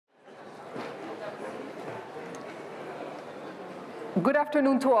Good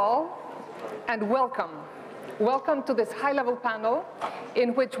afternoon to all, and welcome. Welcome to this high-level panel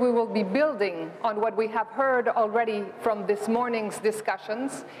in which we will be building on what we have heard already from this morning's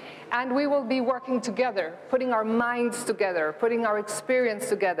discussions, and we will be working together, putting our minds together, putting our experience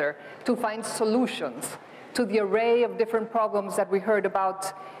together to find solutions to the array of different problems that we heard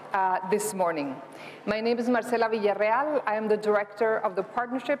about this morning. My name is Marcela Villarreal. I am the Director of the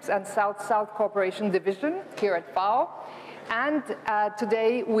Partnerships and South-South Cooperation Division here at FAO. And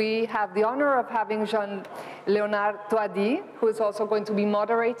today we have the honor of having Jean-Léonard Toady, who is also going to be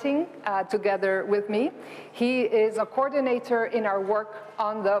moderating together with me. He is a coordinator in our work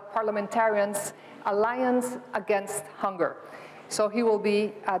on the Parliamentarians' Alliance Against Hunger. So he will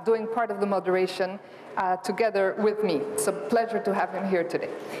be doing part of the moderation together with me. It's a pleasure to have him here today.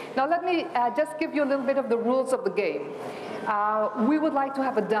 Now let me just give you a little bit of the rules of the game. We would like to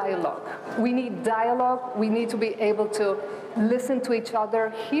have a dialogue. We need dialogue. We need to be able to listen to each other,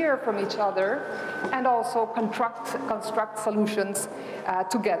 hear from each other, and also construct solutions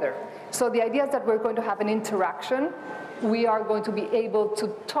together. So the idea is that we're going to have an interaction. We are going to be able to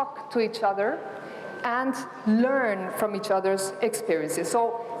talk to each other and learn from each other's experiences.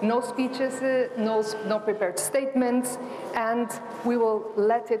 So no speeches, no prepared statements, and we will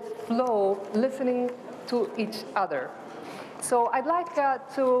let it flow, listening to each other. So I'd like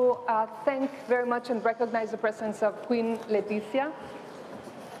to thank very much and recognize the presence of Queen Leticia.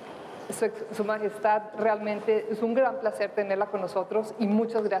 Su Majestad, realmente es un gran placer tenerla con nosotros y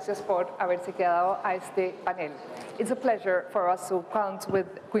muchas gracias por haberse quedado a este panel. It's a pleasure for us to count with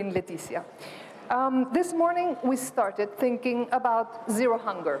Queen Leticia. This morning we started thinking about zero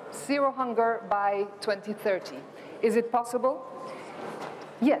hunger by 2030. Is it possible?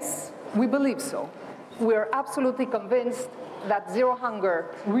 Yes, we believe so. We're absolutely convinced that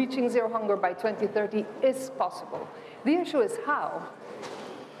reaching zero hunger by 2030 is possible. The issue is how.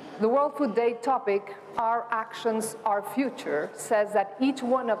 The World Food Day topic, Our Actions, Our Future, says that each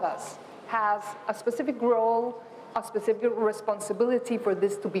one of us has a specific role, a specific responsibility for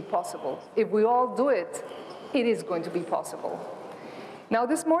this to be possible. If we all do it, it is going to be possible. Now,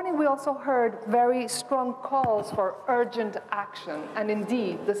 this morning we also heard very strong calls for urgent action, and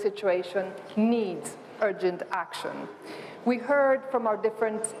indeed the situation needs urgent action. We heard from our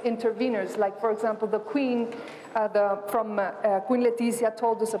different interveners, like for example the Queen, Queen Leticia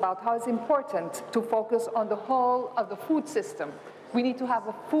told us about how it's important to focus on the whole of the food system. We need to have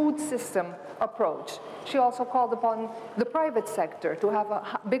a food system approach. She also called upon the private sector to have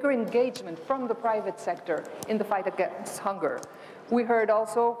a bigger engagement from the private sector in the fight against hunger. We heard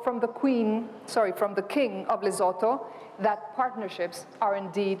also from the King of Lesotho that partnerships are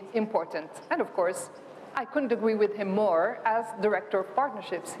indeed important. And of course, I couldn't agree with him more as Director of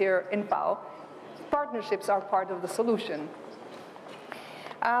Partnerships here in FAO. Partnerships are part of the solution.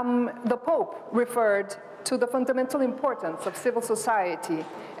 The Pope referred to the fundamental importance of civil society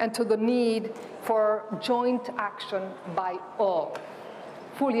and to the need for joint action by all.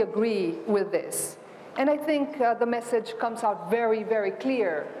 Fully agree with this. And I think the message comes out very, very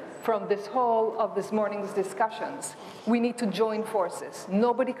clear from this whole of this morning's discussions. We need to join forces.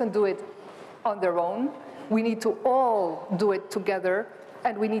 Nobody can do it on their own. We need to all do it together,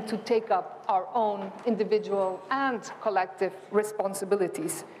 and we need to take up our own individual and collective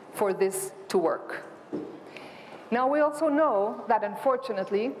responsibilities for this to work. Now, we also know that,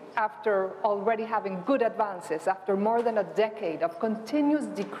 unfortunately, after already having good advances, after more than a decade of continuous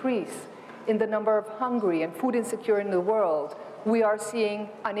decrease in the number of hungry and food insecure in the world, we are seeing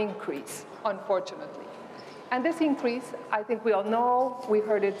an increase, unfortunately. And this increase, I think we all know, we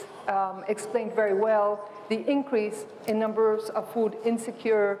heard it explained very well, the increase in numbers of food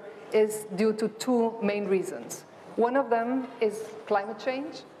insecure is due to two main reasons. One of them is climate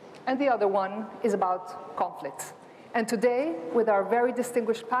change, and the other one is about conflicts. And today, with our very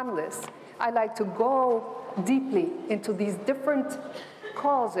distinguished panelists, I'd like to go deeply into these different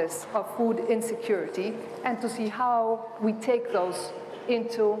causes of food insecurity and to see how we take those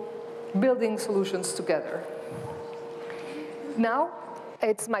into building solutions together. Now,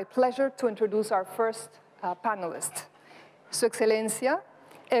 it's my pleasure to introduce our first panelist, Su Excelencia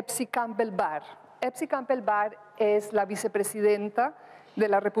Epsi Campbell-Barr. Epsi Campbell-Barr es la vicepresidenta de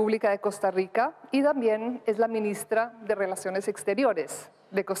la República de Costa Rica y también es la ministra de Relaciones Exteriores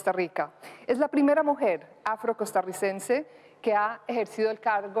de Costa Rica. Es la primera mujer afro-costarricense que ha ejercido el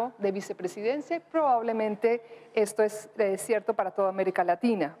cargo de vicepresidencia y probablemente esto es cierto para toda América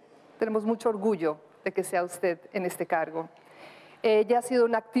Latina. Tenemos mucho orgullo de que sea usted en este cargo. Ella ha sido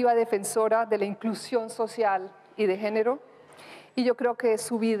una activa defensora de la inclusión social y de género, y yo creo que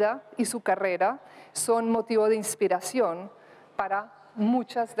su vida y su carrera son motivo de inspiración para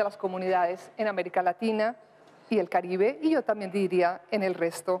muchas de las comunidades en América Latina y el Caribe, y yo también diría en el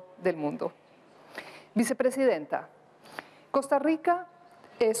resto del mundo. Vicepresidenta, Costa Rica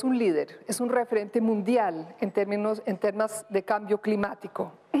es un líder, es un referente mundial en temas de cambio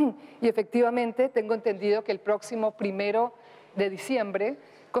climático. Y efectivamente tengo entendido que el próximo 1 de diciembre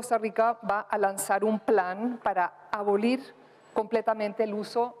Costa Rica va a lanzar un plan para abolir completamente el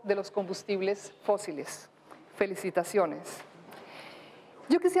uso de los combustibles fósiles. Felicitaciones.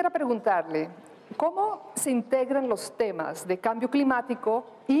 Yo quisiera preguntarle, ¿cómo se integran los temas de cambio climático,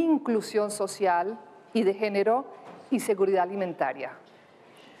 inclusión social y de género y seguridad alimentaria?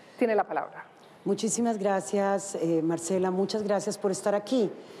 Tiene la palabra. Muchísimas gracias, Marcela, muchas gracias por estar aquí.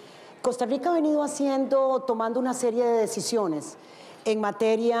 Costa Rica ha venido tomando una serie de decisiones en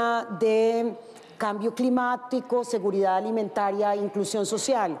materia de cambio climático, seguridad alimentaria e inclusión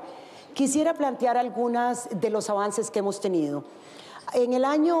social. Quisiera plantear algunos de los avances que hemos tenido. En el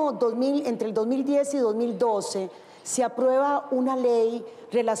año 2000, entre el 2010 y 2012, se aprueba una ley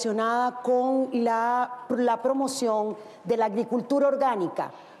relacionada con la promoción de la agricultura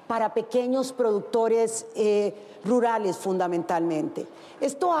orgánica para pequeños productores rurales fundamentalmente.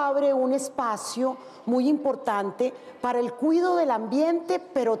 Esto abre un espacio muy importante para el cuidado del ambiente,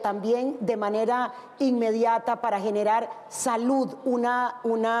 pero también de manera inmediata para generar salud,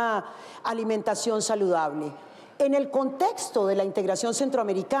 una alimentación saludable. En el contexto de la integración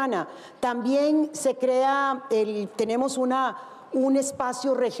centroamericana, también se crea, tenemos un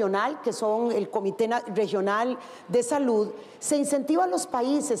espacio regional, que son el Comité Regional de Salud. Se incentiva a los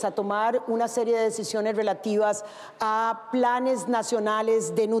países a tomar una serie de decisiones relativas a planes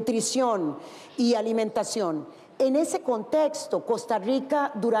nacionales de nutrición y alimentación. En ese contexto, Costa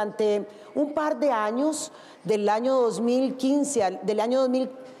Rica, durante un par de años, del año 2013 al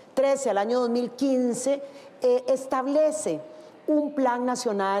año 2015, establece un Plan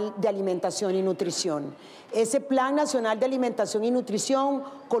Nacional de Alimentación y Nutrición. Ese Plan Nacional de Alimentación y Nutrición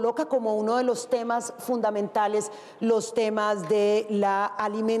coloca como uno de los temas fundamentales los temas de la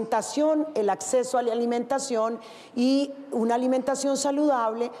alimentación, el acceso a la alimentación y una alimentación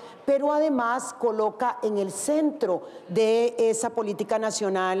saludable, pero además coloca en el centro de esa política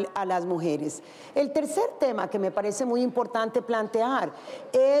nacional a las mujeres. El tercer tema que me parece muy importante plantear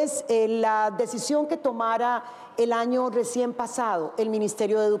es la decisión que tomara el año recién pasado el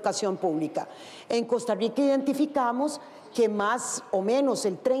Ministerio de Educación Pública. En Costa Rica identificamos que más o menos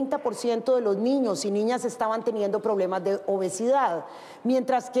el 30% de los niños y niñas estaban teniendo problemas de obesidad,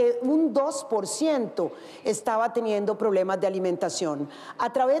 mientras que un 2% estaba teniendo problemas de alimentación.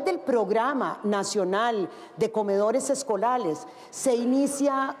 A través del Programa Nacional de Comedores Escolares se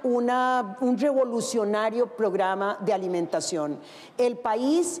inicia un revolucionario programa de alimentación. El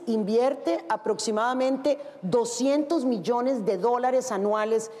país invierte aproximadamente $200 millones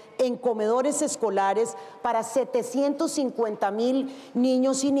anuales en comedores escolares para 750,000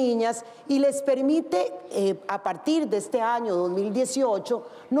 niños y niñas y les permite, a partir de este año 2018,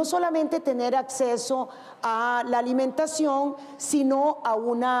 no solamente tener acceso a la alimentación, sino a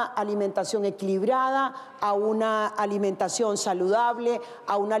una alimentación equilibrada, a una alimentación saludable,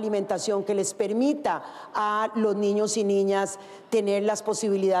 a una alimentación que les permita a los niños y niñas tener las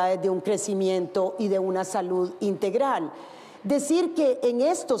posibilidades de un crecimiento y de una salud integral. Decir que en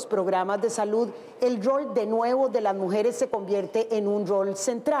estos programas de salud el rol de nuevo de las mujeres se convierte en un rol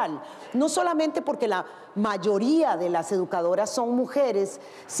central, no solamente porque la mayoría de las educadoras son mujeres,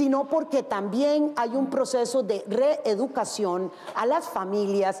 sino porque también hay un proceso de reeducación a las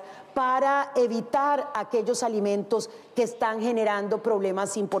familias para evitar aquellos alimentos que están generando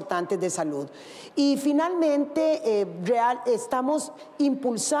problemas importantes de salud. Y finalmente, estamos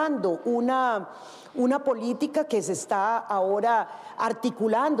impulsando una política que se está ahora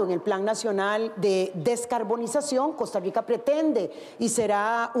articulando en el Plan Nacional de Descarbonización. Costa Rica pretende y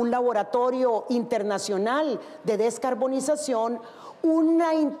será un laboratorio internacional de descarbonización,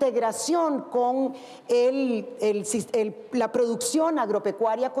 una integración con la producción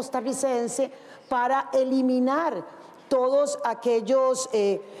agropecuaria costarricense para eliminar todos aquellos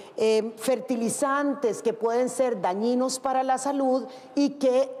fertilizantes que pueden ser dañinos para la salud y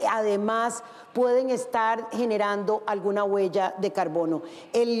que además pueden estar generando alguna huella de carbono.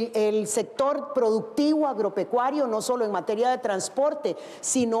 El sector productivo agropecuario, no solo en materia de transporte,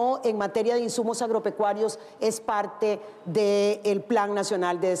 sino en materia de insumos agropecuarios, es parte del Plan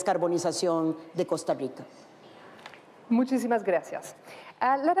Nacional de Descarbonización de Costa Rica. Muchísimas gracias.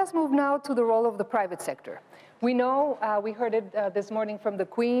 Let us move now to the role of the private sector. We know, we heard it this morning from the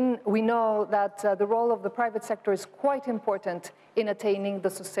Queen, we know that the role of the private sector is quite important in attaining the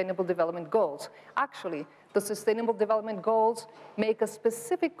Sustainable Development Goals. Actually, the Sustainable Development Goals make a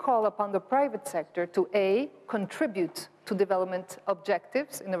specific call upon the private sector to A, contribute to development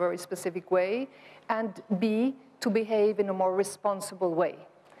objectives in a very specific way, and B, to behave in a more responsible way.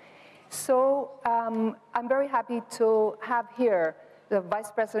 So I'm very happy to have here the Vice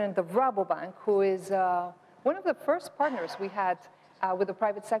President of Rabobank, who is one of the first partners we had with the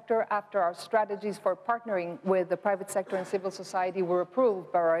private sector after our strategies for partnering with the private sector and civil society were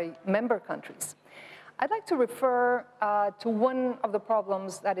approved by our member countries. I'd like to refer to one of the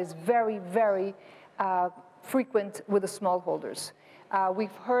problems that is very, very frequent with the smallholders.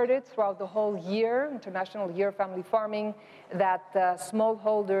 We've heard it throughout the whole year, International Year of Family Farming, that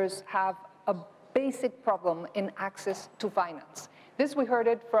smallholders have a basic problem in access to finance. This we heard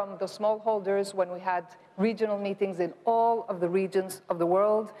it from the smallholders when we had regional meetings in all of the regions of the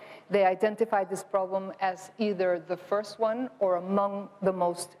world. They identified this problem as either the first one or among the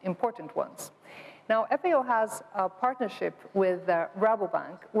most important ones. Now, FAO has a partnership with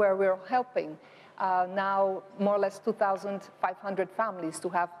Rabobank where we're helping now more or less 2,500 families to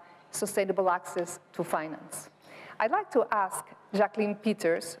have sustainable access to finance. I'd like to ask Jacqueline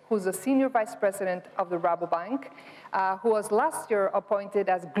Peters, who's the Senior Vice President of the Rabobank, who was last year appointed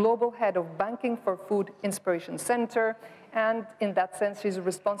as Global Head of Banking for Food Inspiration Center, and in that sense, she's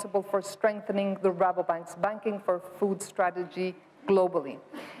responsible for strengthening the Rabobank's Banking for Food strategy globally.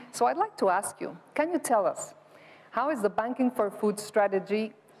 So I'd like to ask you, can you tell us, how is the Banking for Food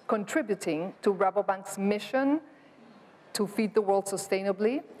strategy contributing to Rabobank's mission to feed the world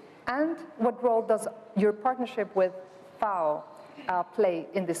sustainably? And what role does your partnership with FAO play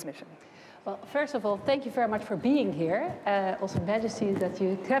in this mission? Well, first of all, thank you very much for being here. Also, Majesty, that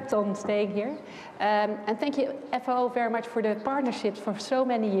you kept on staying here. And thank you, FAO, very much for the partnerships for so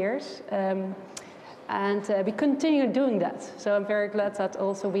many years. And we continue doing that. So I'm very glad that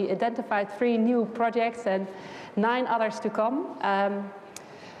also we identified 3 new projects and 9 others to come.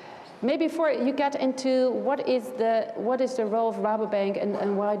 Maybe before you get into what is the role of Rabobank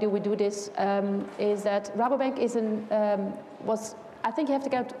and why do we do this, is that Rabobank is I think you have to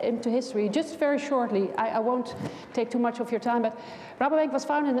get into history just very shortly. I won't take too much of your time, but Rabobank was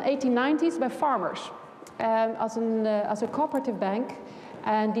founded in the 1890s by farmers as a cooperative bank,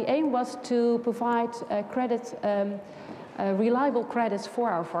 and the aim was to provide reliable credits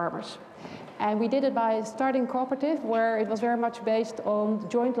for our farmers. And we did it by starting cooperative, where it was very much based on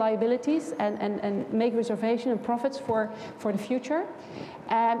joint liabilities and make reservation and profits for the future.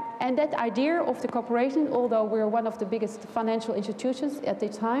 And that idea of the cooperation, although we're one of the biggest financial institutions at the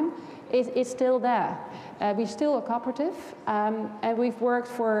time, is still there. We're still a cooperative, and we've worked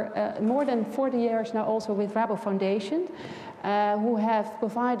for more than 40 years now also with Rabo Foundation, who have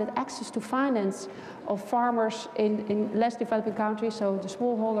provided access to finance of farmers in less developing countries, so the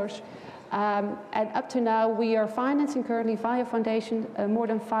smallholders. And up to now, we are financing currently via foundation more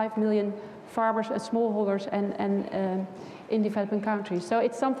than 5 million farmers and smallholders and in developing countries. So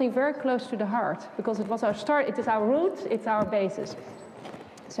it's something very close to the heart, because it was our start, it is our roots, it's our basis.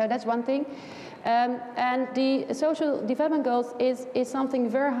 So that's one thing. And the social development goals is something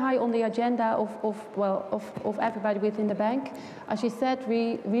very high on the agenda of everybody within the bank. As you said,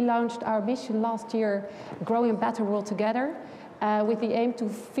 we launched our mission last year, Growing a Better World Together, with the aim to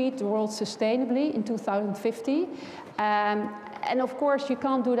feed the world sustainably in 2050. And of course, you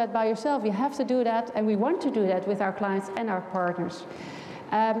can't do that by yourself. You have to do that, and we want to do that with our clients and our partners.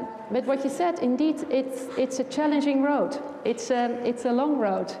 But what you said, indeed, it's a challenging road. It's a long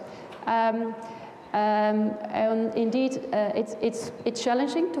road. And indeed, it's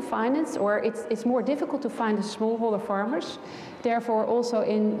challenging to finance, or it's more difficult to find the smallholder farmers. Therefore, also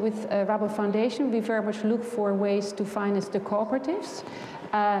with Rabo Foundation, we very much look for ways to finance the cooperatives,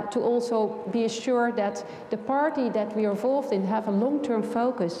 to also be assured that the party that we are involved in have a long-term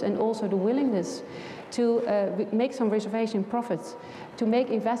focus and also the willingness to make some reservation profits, to make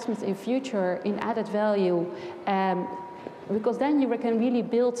investments in future, in added value, because then you can really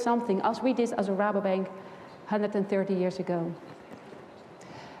build something, as we did as a Rabobank 130 years ago.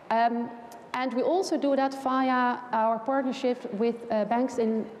 And we also do that via our partnership with banks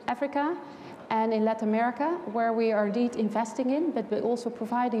in Africa and in Latin America, where we are indeed investing in, but we're also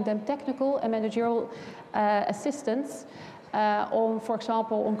providing them technical and managerial assistance on, for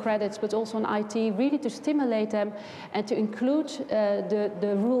example, on credits, but also on IT, really to stimulate them and to include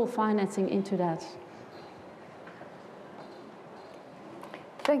the rural financing into that.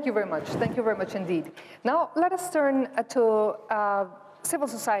 Thank you very much. Thank you very much indeed. Now, let us turn to civil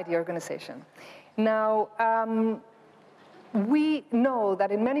society organization. Now, we know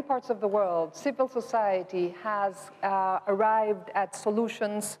that in many parts of the world, civil society has arrived at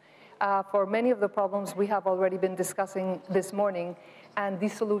solutions for many of the problems we have already been discussing this morning, and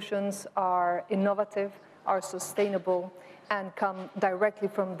these solutions are innovative, are sustainable, and come directly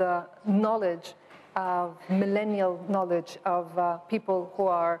from the knowledge of millennial knowledge of people who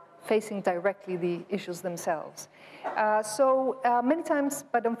are facing directly the issues themselves. Many times,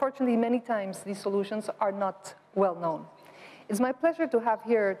 but unfortunately many times, these solutions are not well known. It's my pleasure to have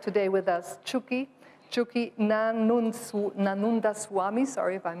here today with us Chuki Nanundaswamy,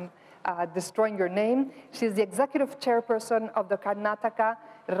 sorry if I'm destroying your name. She's the executive chairperson of the Karnataka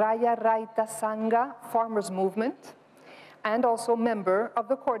Raya Raita Sangha Farmers Movement, and also member of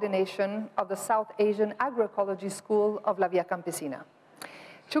the coordination of the South Asian Agroecology School of La Via Campesina.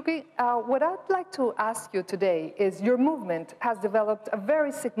 Chuki, what I'd like to ask you today is your movement has developed a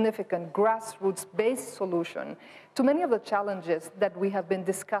very significant grassroots-based solution to many of the challenges that we have been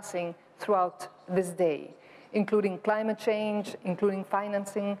discussing throughout this day, including climate change, including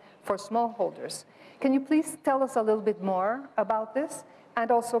financing for smallholders. Can you please tell us a little bit more about this?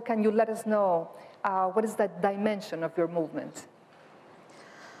 And also, can you let us know what is that dimension of your movement?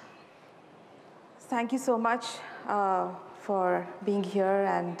 Thank you so much for being here,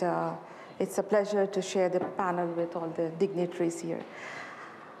 and it's a pleasure to share the panel with all the dignitaries here.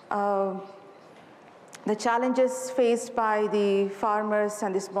 The challenges faced by the farmers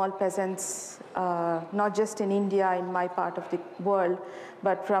and the small peasants, not just in India, in my part of the world,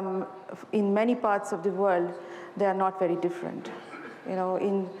 but in many parts of the world, they are not very different. You know,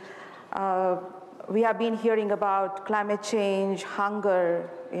 we have been hearing about climate change, hunger,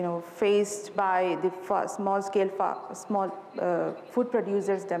 you know, faced by the small-scale food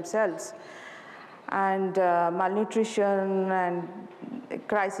producers themselves, and malnutrition and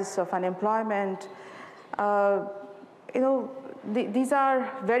crisis of unemployment. You know, these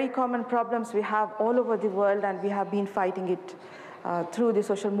are very common problems we have all over the world, and we have been fighting it through the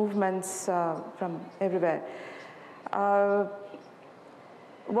social movements from everywhere.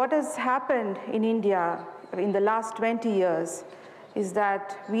 What has happened in India in the last 20 years is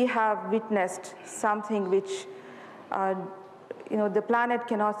that we have witnessed something which you know, the planet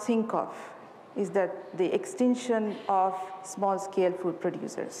cannot think of, is that the extinction of small-scale food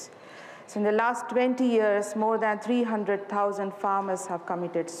producers. So in the last 20 years, more than 300,000 farmers have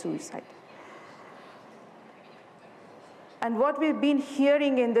committed suicide. And what we've been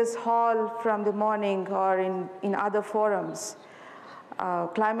hearing in this hall from the morning or in other forums,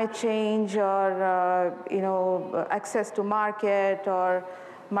 climate change or you know, access to market or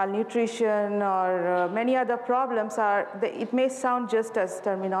malnutrition or many other problems it may sound just as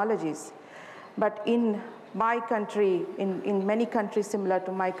terminologies, but in my country, in many countries similar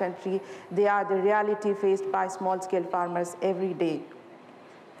to my country, they are the reality faced by small-scale farmers every day.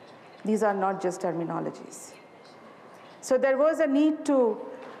 These are not just terminologies. So there was a need to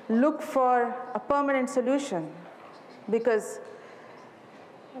look for a permanent solution, because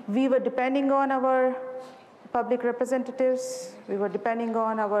we were depending on our public representatives, we were depending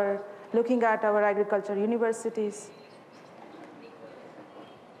on looking at our agriculture universities.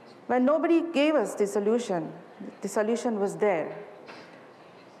 When nobody gave us the solution was there.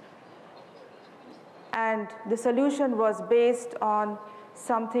 And the solution was based on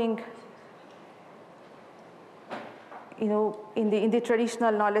something, you know, in the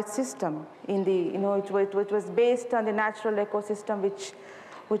traditional knowledge system. You know, it was based on the natural ecosystem which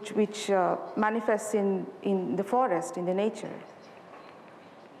manifests in the forest, in the nature.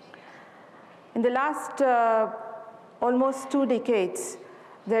 In the last almost 2 decades,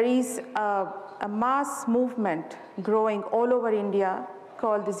 there is a mass movement growing all over India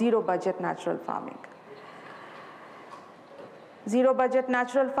called the zero-budget natural farming. Zero-budget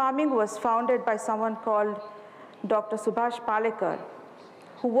natural farming was founded by someone called Dr. Subhash Palekar,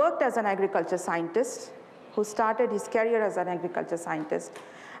 who worked as an agriculture scientist, who started his career as an agriculture scientist.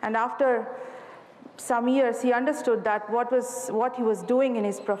 And after some years, he understood that what he was doing in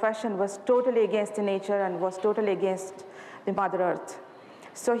his profession was totally against the nature and was totally against the Mother Earth.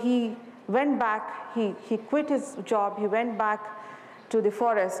 So he went back, he quit his job, he went back to the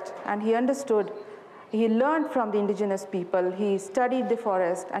forest, and he understood, he learned from the indigenous people, he studied the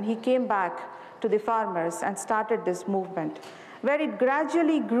forest, and he came back to the farmers and started this movement, where it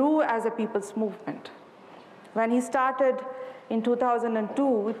gradually grew as a people's movement. When he started in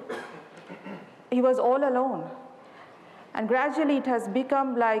 2002, he was all alone. And gradually it has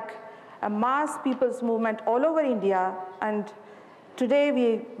become like a mass people's movement all over India, and today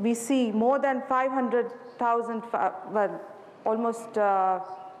we see more than 500,000, well, almost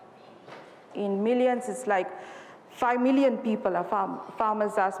In millions, it's like 5 million people are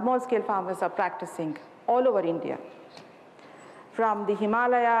farmers are, small-scale farmers are practicing all over India, from the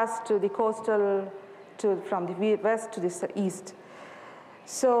Himalayas to the coastal, from the west to the east.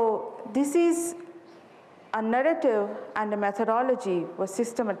 So this is a narrative and a methodology was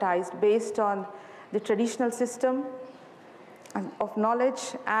systematized based on the traditional system of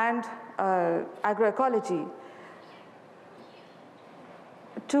knowledge and agroecology,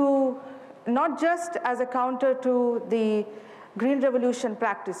 to not just as a counter to the Green Revolution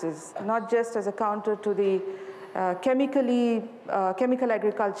practices, not just as a counter to the chemical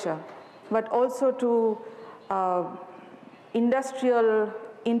agriculture, but also to industrial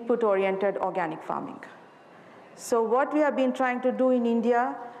input-oriented organic farming. So what we have been trying to do in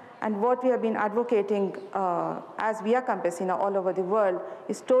India and what we have been advocating as Via Campesina all over the world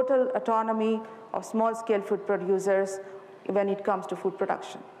is total autonomy of small-scale food producers when it comes to food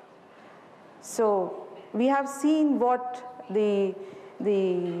production. So we have seen what the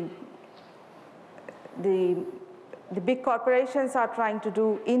big corporations are trying to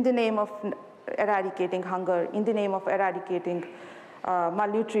do in the name of eradicating hunger, in the name of eradicating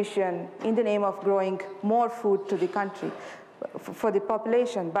malnutrition, in the name of growing more food to the country, for the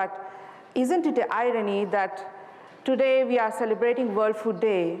population. But isn't it an irony that today we are celebrating World Food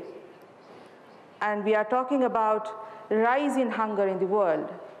Day and we are talking about rise in hunger in the world,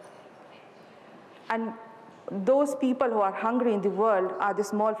 and those people who are hungry in the world are the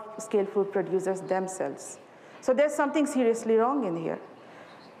small-scale food producers themselves. So there's something seriously wrong in here.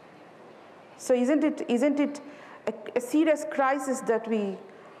 So isn't it a serious crisis that we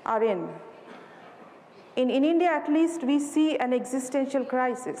are in? In India, at least, we see an existential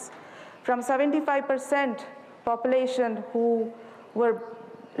crisis. From 75% population who were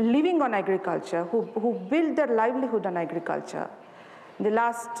living on agriculture, who built their livelihood on agriculture, the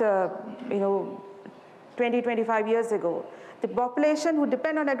last 20, 25 years ago, the population who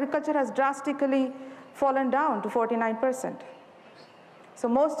depend on agriculture has drastically fallen down to 49%. So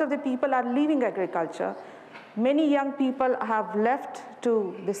most of the people are leaving agriculture. Many young people have left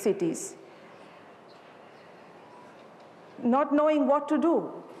to the cities, not knowing what to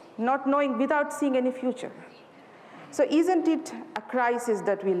do, not knowing, without seeing any future. So isn't it a crisis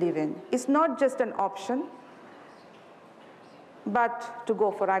that we live in? It's not just an option, but to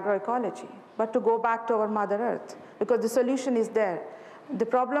go for agroecology, but to go back to our Mother Earth, because the solution is there. The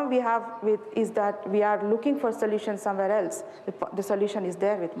problem we have is that we are looking for solutions somewhere else. The solution is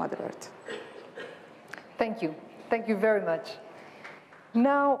there with Mother Earth. Thank you. Thank you very much.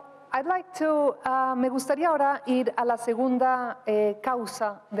 Now, I'd like to, me gustaría ahora ir a la segunda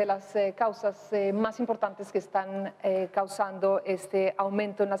causa de las causas más importantes que están causando este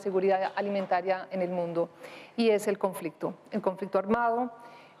aumento en la seguridad alimentaria en el mundo, y es el conflicto armado.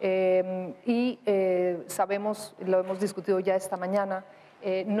 Y sabemos, lo hemos discutido ya esta mañana,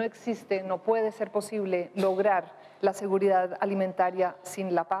 no existe, no puede ser posible lograr la seguridad alimentaria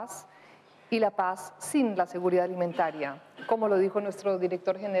sin la paz, y la paz sin la seguridad alimentaria, como lo dijo nuestro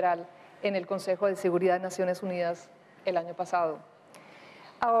director general en el Consejo de Seguridad de Naciones Unidas el año pasado.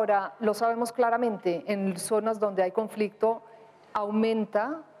 Ahora, lo sabemos claramente, en zonas donde hay conflicto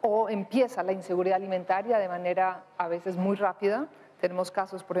aumenta o empieza la inseguridad alimentaria de manera a veces muy rápida. Tenemos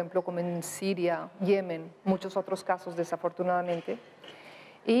casos, por ejemplo, como en Siria, Yemen, muchos otros casos desafortunadamente,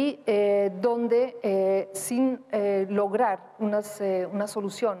 y donde sin lograr una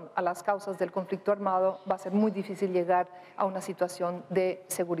solución a las causas del conflicto armado va a ser muy difícil llegar a una situación de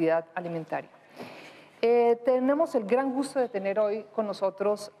seguridad alimentaria. Tenemos el gran gusto de tener hoy con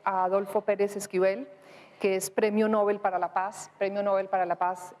nosotros a Adolfo Pérez Esquivel, que es Premio Nobel para la Paz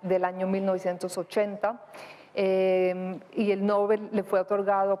del año 1980, y el Nobel le fue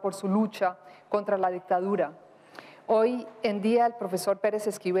otorgado por su lucha contra la dictadura. Hoy en día el profesor Pérez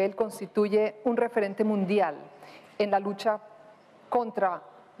Esquivel constituye un referente mundial en la lucha contra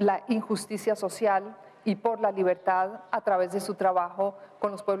la injusticia social y por la libertad a través de su trabajo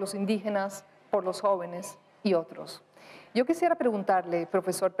con los pueblos indígenas, por los jóvenes y otros. Yo quisiera preguntarle,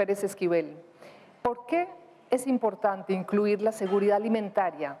 profesor Pérez Esquivel, ¿por qué es importante incluir la seguridad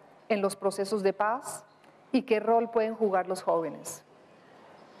alimentaria en los procesos de paz y qué rol pueden jugar los jóvenes?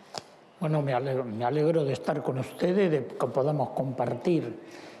 Bueno, me alegro de estar con ustedes, de que podamos compartir.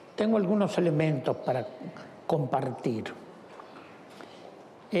 Tengo algunos elementos para compartir.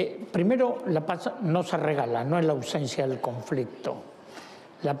 Primero, la paz no se regala, no es la ausencia del conflicto.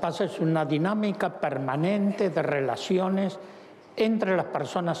 La paz es una dinámica permanente de relaciones entre las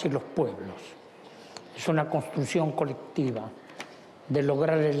personas y los pueblos. Es una construcción colectiva de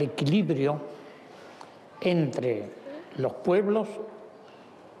lograr el equilibrio entre los pueblos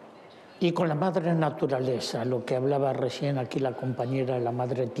y con la madre naturaleza, lo que hablaba recién aquí la compañera de la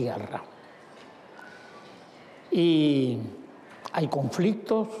madre tierra. Y hay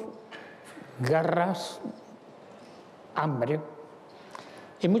conflictos, guerras, hambre.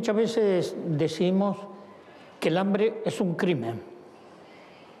 Y muchas veces decimos que el hambre es un crimen,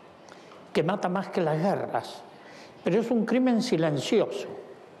 que mata más que las guerras, pero es un crimen silencioso.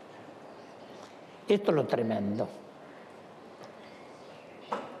 Esto es lo tremendo.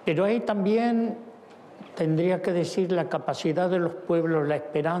 Pero ahí también tendría que decir la capacidad de los pueblos, la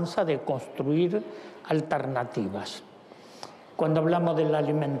esperanza de construir alternativas. Cuando hablamos de la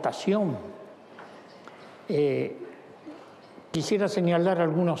alimentación, quisiera señalar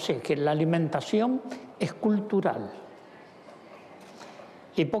algunos ejes. La alimentación es cultural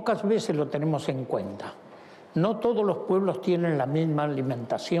y pocas veces lo tenemos en cuenta. No todos los pueblos tienen la misma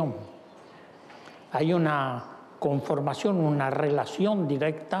alimentación. Hay una conformación, una relación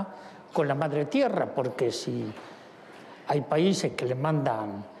directa con la madre tierra, porque si hay países que le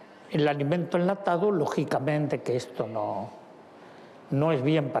mandan el alimento enlatado, lógicamente que esto no es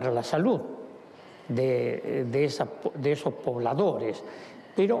bien para la salud de esos pobladores.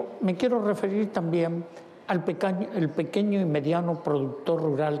 Pero me quiero referir también al pequeño y mediano productor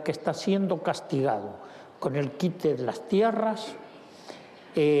rural que está siendo castigado con el quite de las tierras,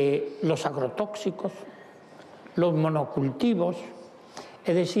 los agrotóxicos, los monocultivos,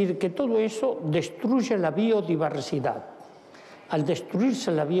 es decir, que todo eso destruye la biodiversidad. Al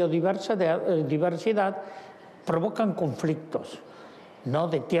destruirse la biodiversidad provocan conflictos, ¿no?,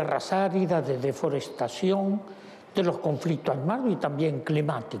 de tierras áridas, de deforestación, de los conflictos armados y también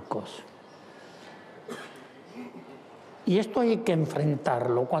climáticos. Y esto hay que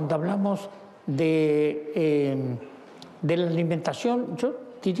enfrentarlo. Cuando hablamos de la alimentación, yo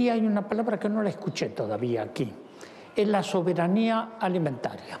diría, hay una palabra que no la escuché todavía aquí, es la soberanía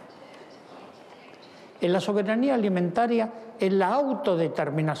alimentaria. En la soberanía alimentaria es la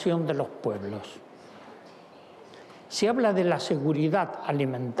autodeterminación de los pueblos. Se habla de la seguridad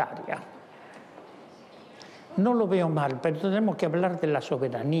alimentaria. No lo veo mal, pero tenemos que hablar de la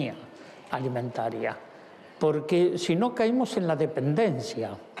soberanía alimentaria, porque si no caímos en la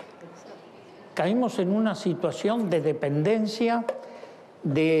dependencia, caímos en una situación de dependencia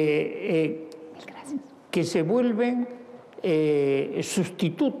que se vuelven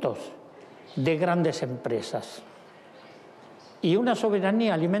sustitutos de grandes empresas. Y una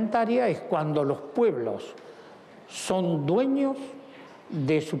soberanía alimentaria es cuando los pueblos son dueños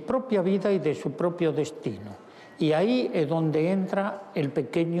de su propia vida y de su propio destino. Y ahí es donde entra el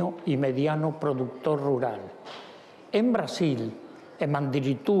pequeño y mediano productor rural. En Brasil, en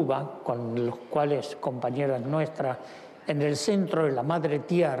Mandirituba, con los cuales compañeras nuestras, en el centro de la madre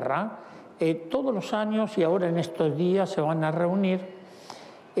tierra, todos los años y ahora en estos días se van a reunir,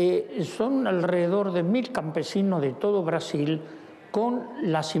 son alrededor de 1000 campesinos de todo Brasil con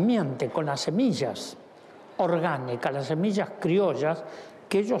la simiente, con las semillas orgánicas, las semillas criollas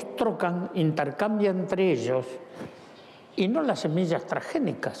que ellos trocan, intercambian entre ellos, y no las semillas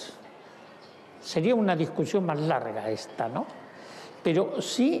transgénicas. Sería una discusión más larga esta, ¿no? Pero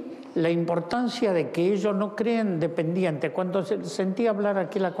sí la importancia de que ellos no creen dependientes. Cuando sentí hablar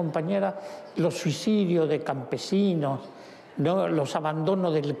aquí la compañera, los suicidios de campesinos, ¿no?, los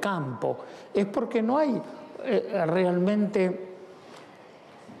abandonos del campo, es porque no hay realmente...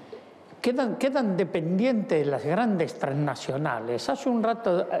 Quedan dependientes de las grandes transnacionales. Hace un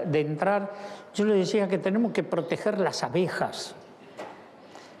rato de entrar, yo le decía que tenemos que proteger las abejas,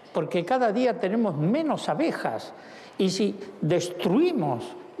 porque cada día tenemos menos abejas. Y si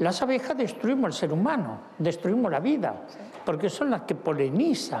destruimos las abejas, destruimos el ser humano, destruimos la vida, porque son las que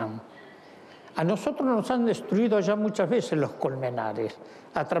polinizan. A nosotros nos han destruido ya muchas veces los colmenares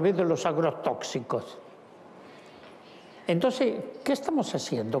a través de los agrotóxicos. Entonces, ¿qué estamos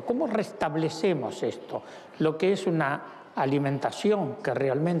haciendo? ¿Cómo restablecemos esto? Lo que es una alimentación que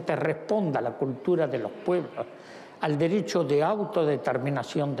realmente responda a la cultura de los pueblos, al derecho de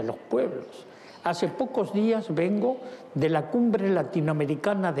autodeterminación de los pueblos. Hace pocos días vengo de la Cumbre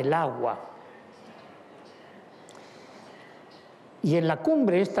Latinoamericana del Agua. Y en la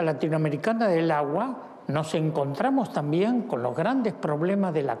cumbre esta latinoamericana del agua nos encontramos también con los grandes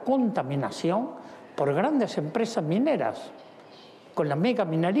problemas de la contaminación por grandes empresas mineras, con la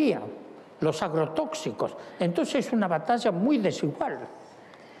megaminería, los agrotóxicos. Entonces es una batalla muy desigual.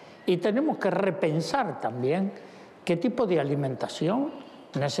 Y tenemos que repensar también qué tipo de alimentación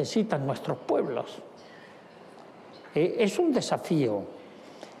necesitan nuestros pueblos. Es un desafío.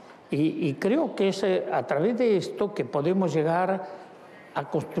 Y creo que es a través de esto que podemos llegar a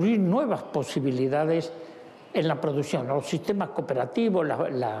construir nuevas posibilidades en la producción. Los sistemas cooperativos,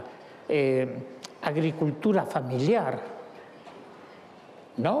 agricultura familiar,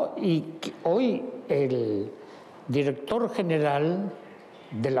 ¿no? Y hoy el director general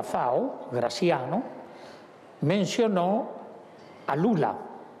de la FAO, Graciano, mencionó a Lula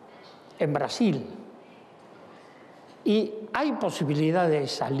en Brasil. Y hay posibilidad de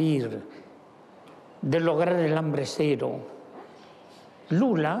salir, de lograr el hambre cero.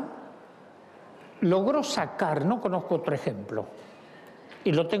 Lula logró sacar, no conozco otro ejemplo,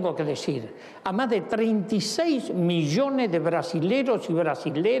 y lo tengo que decir, a más de 36 millones de brasileros y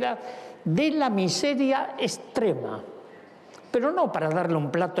brasileras de la miseria extrema. Pero no para darle un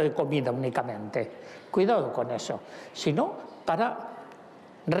plato de comida únicamente, cuidado con eso, sino para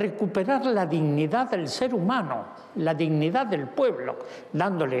recuperar la dignidad del ser humano, la dignidad del pueblo,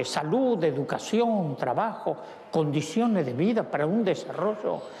 dándole salud, educación, trabajo, condiciones de vida para un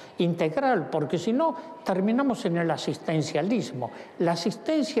desarrollo integral, porque si no terminamos en el asistencialismo. La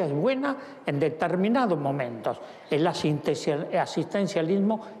asistencia es buena en determinados momentos, el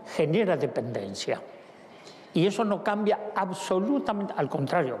asistencialismo genera dependencia. Y eso no cambia absolutamente, al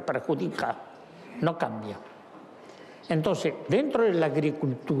contrario, perjudica, no cambia. Entonces, dentro de la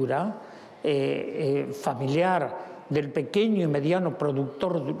agricultura familiar, del pequeño y mediano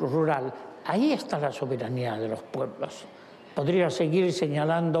productor rural, ahí está la soberanía de los pueblos. Podría seguir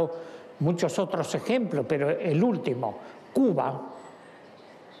señalando muchos otros ejemplos, pero el último, Cuba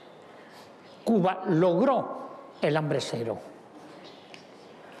logró el hambre cero.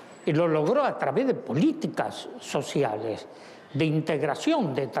 Y lo logró a través de políticas sociales, de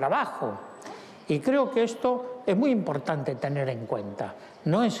integración, de trabajo. Y creo que esto es muy importante tener en cuenta.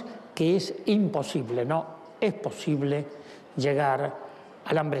 No es que es imposible, no, es posible llegar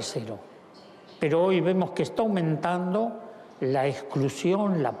al hambre cero. Pero hoy vemos que está aumentando la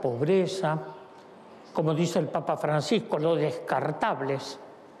exclusión, la pobreza, como dice el Papa Francisco, los descartables.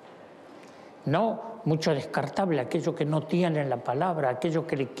 No, mucho descartable, aquello que no tienen la palabra, aquello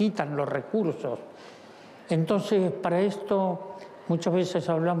que le quitan los recursos. Entonces, para esto, muchas veces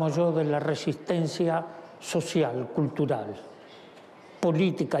hablamos yo de la resistencia social, cultural,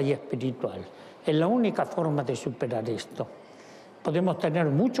 política y espiritual. Es la única forma de superar esto. Podemos tener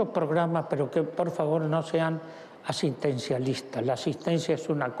muchos programas, pero que por favor no sean asistencialistas. La asistencia es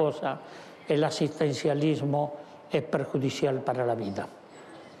una cosa, el asistencialismo es perjudicial para la vida.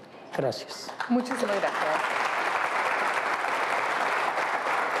 Gracias. Muchísimas gracias.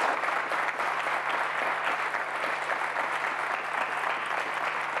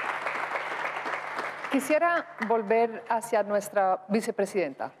 Quisiera volver hacia nuestra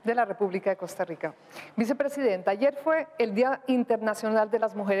vicepresidenta de la República de Costa Rica. Vicepresidenta, ayer fue el Día Internacional de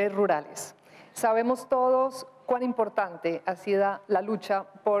las Mujeres Rurales. Sabemos todos cuán importante ha sido la lucha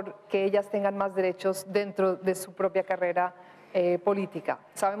por que ellas tengan más derechos dentro de su propia carrera política.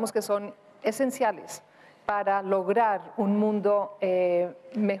 Sabemos que son esenciales para lograr un mundo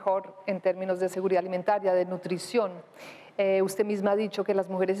mejor en términos de seguridad alimentaria, de nutrición. Usted misma ha dicho que las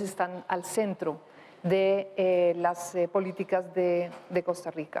mujeres están al centro de las políticas de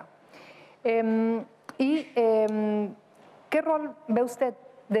Costa Rica. ¿Qué rol ve usted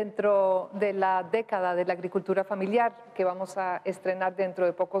dentro de la década de la agricultura familiar que vamos a estrenar dentro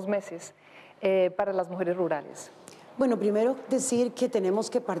de pocos meses para las mujeres rurales? Bueno, primero decir que tenemos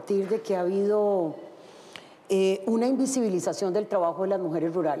que partir de que ha habido una invisibilización del trabajo de las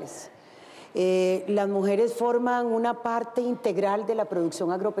mujeres rurales. Las mujeres forman una parte integral de la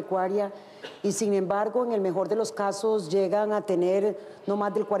producción agropecuaria y sin embargo, en el mejor de los casos, llegan a tener no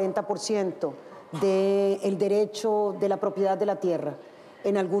más del 40% del derecho de la propiedad de la tierra.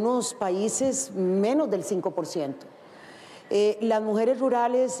 En algunos países, menos del 5%. Las mujeres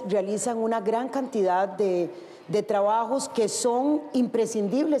rurales realizan una gran cantidad de trabajos que son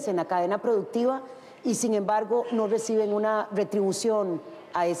imprescindibles en la cadena productiva y sin embargo no reciben una retribución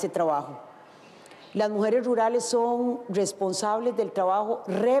a ese trabajo. Las mujeres rurales son responsables del trabajo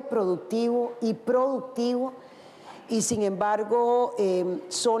reproductivo y productivo y sin embargo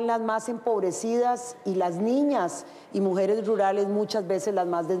son las más empobrecidas y las niñas y mujeres rurales muchas veces las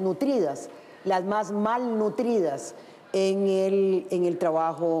más desnutridas, las más malnutridas en el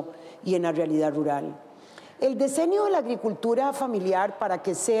trabajo y en la realidad rural. El diseño de la agricultura familiar para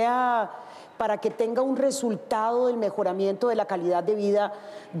que tenga un resultado del mejoramiento de la calidad de vida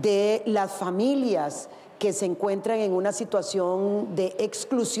de las familias que se encuentran en una situación de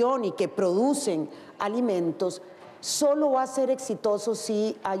exclusión y que producen alimentos, solo va a ser exitoso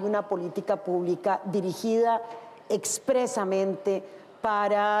si hay una política pública dirigida expresamente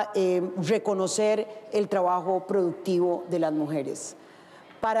para reconocer el trabajo productivo de las mujeres,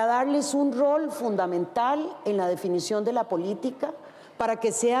 para darles un rol fundamental en la definición de la política, para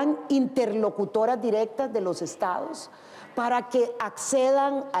que sean interlocutoras directas de los estados, para que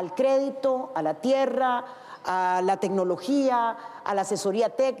accedan al crédito, a la tierra, a la tecnología, a la asesoría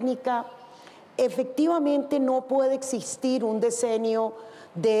técnica. Efectivamente, no puede existir un decenio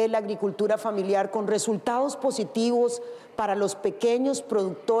de la agricultura familiar con resultados positivos para los pequeños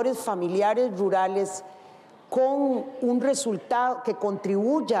productores familiares rurales, con un resultado que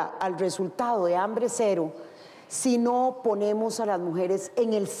contribuya al resultado de hambre cero, si no ponemos a las mujeres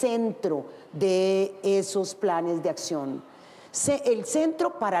en el centro de esos planes de acción. El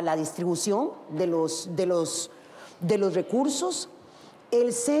centro para la distribución de los recursos,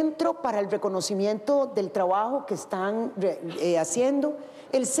 el centro para el reconocimiento del trabajo que están haciendo,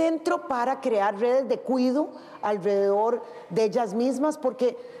 el centro para crear redes de cuidado alrededor de ellas mismas,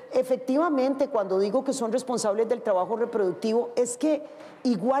 porque efectivamente cuando digo que son responsables del trabajo reproductivo es que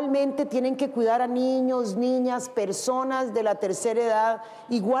igualmente tienen que cuidar a niños, niñas, personas de la tercera edad,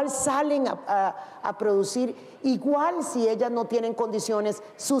 igual salen a producir, igual si ellas no tienen condiciones,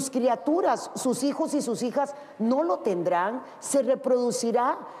 sus criaturas, sus hijos y sus hijas no lo tendrán, se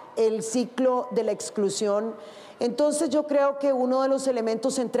reproducirá el ciclo de la exclusión. Entonces yo creo que uno de los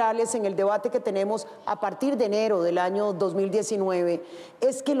elementos centrales en el debate que tenemos a partir de enero del año 2019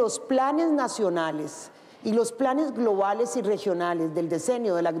 es que los planes nacionales y los planes globales y regionales del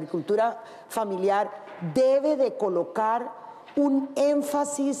decenio de la agricultura familiar debe de colocar un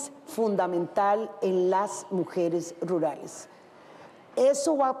énfasis fundamental en las mujeres rurales.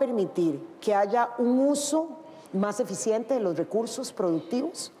 Eso va a permitir que haya un uso más eficiente de los recursos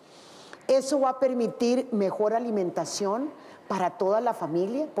productivos. Eso va a permitir mejor alimentación para toda la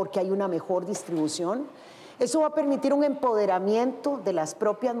familia porque hay una mejor distribución. Eso va a permitir un empoderamiento de las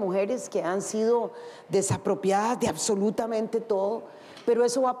propias mujeres que han sido desapropiadas de absolutamente todo, pero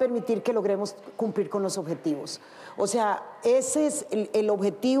eso va a permitir que logremos cumplir con los objetivos. O sea, ese es el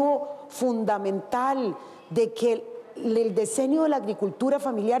objetivo fundamental de que el diseño de la agricultura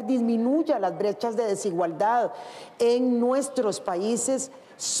familiar disminuya las brechas de desigualdad en nuestros países.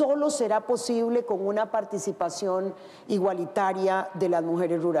 Solo será posible con una participación igualitaria de las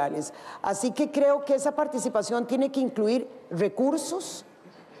mujeres rurales. Así que creo que esa participación tiene que incluir recursos,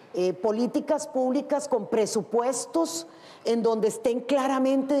 políticas públicas con presupuestos en donde estén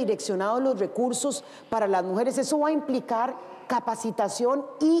claramente direccionados los recursos para las mujeres. Eso va a implicar capacitación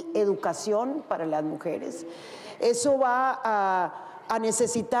y educación para las mujeres. Eso va a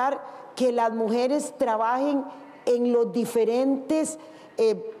necesitar que las mujeres trabajen en los diferentes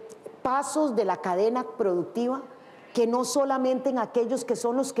pasos de la cadena productiva, que no solamente en aquellos que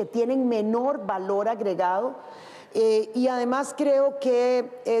son los que tienen menor valor agregado, y además creo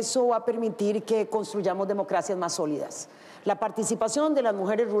que eso va a permitir que construyamos democracias más sólidas. La participación de las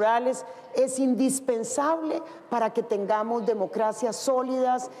mujeres rurales es indispensable para que tengamos democracias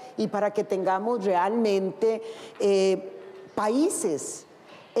sólidas y para que tengamos realmente países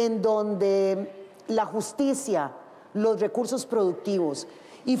en donde la justicia, los recursos productivos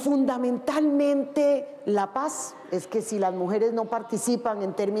y fundamentalmente la paz. Es que si las mujeres no participan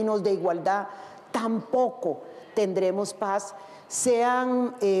en términos de igualdad, tampoco tendremos paz,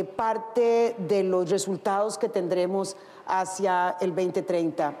 sean parte de los resultados que tendremos hacia el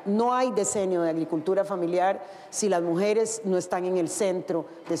 2030. No hay decenio de agricultura familiar si las mujeres no están en el centro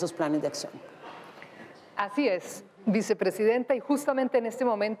de esos planes de acción. Así es, vicepresidenta, y justamente en este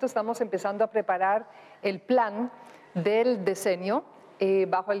momento estamos empezando a preparar el plan del decenio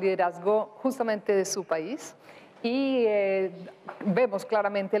bajo el liderazgo justamente de su país y vemos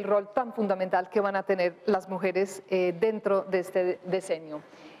claramente el rol tan fundamental que van a tener las mujeres dentro de este decenio.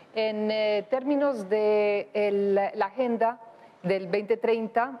 En términos de la agenda del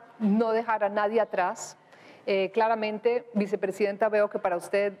 2030, no dejar a nadie atrás. Claramente, vicepresidenta, veo que para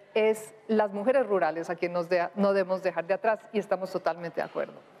usted es las mujeres rurales a quien no debemos dejar de atrás y estamos totalmente de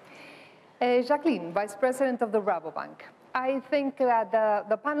acuerdo. Jacqueline, Vice President of the Rabobank, I think that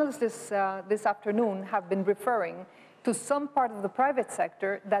the panelists this afternoon have been referring to some part of the private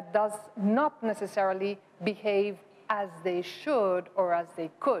sector that does not necessarily behave as they should or as they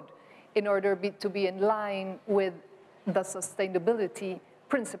could in order to be in line with the sustainability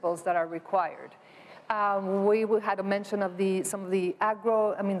principles that are required. We had a mention of some of the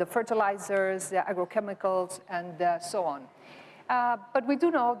the fertilizers, the agrochemicals, and so on. But we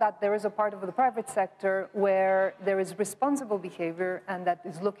do know that there is a part of the private sector where there is responsible behavior and that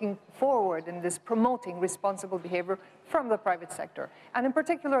is looking forward and is promoting responsible behavior from the private sector. And in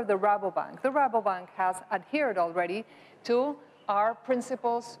particular, the Rabobank. The Rabobank has adhered already to our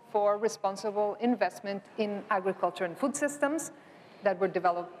principles for responsible investment in agriculture and food systems that were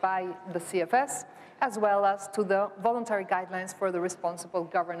developed by the CFS. as well as to the voluntary guidelines for the responsible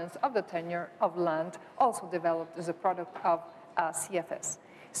governance of the tenure of land, also developed as a product of CFS.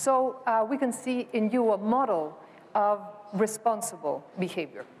 So we can see in you a model of responsible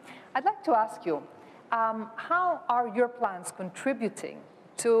behavior. I'd like to ask you, how are your plans contributing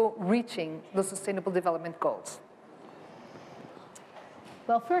to reaching the Sustainable Development Goals?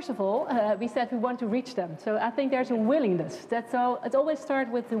 Well, first of all, we said we want to reach them. So I think there's a willingness. So it always starts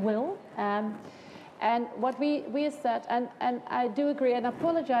with the will. And what we said, and I do agree, and I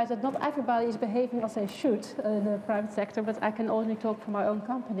apologize that not everybody is behaving as they should in the private sector, but I can only talk for my own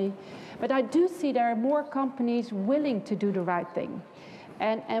company. But I do see there are more companies willing to do the right thing.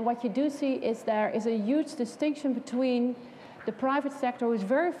 And what you do see is there is a huge distinction between the private sector, who is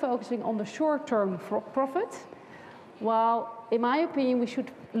very focusing on the short-term profit, while, in my opinion, we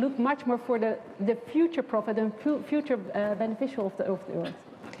should look much more for the future profit and future beneficial of the earth.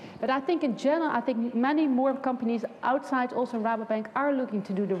 But I think in general, I think many more companies outside also Rabobank are looking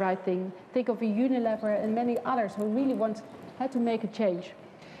to do the right thing. Think of a Unilever and many others who really had to make a change.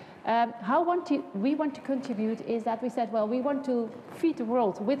 How we want to contribute is that we said, well, we want to feed the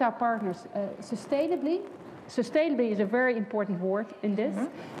world with our partners sustainably. Sustainably is a very important word in this.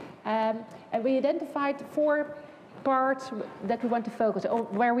 And we identified 4 parts that we want to focus on,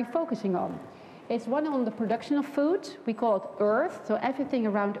 where we're focusing on. It's one on the production of food. We call it Earth, so everything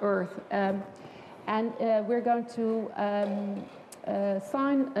around Earth. And we're going to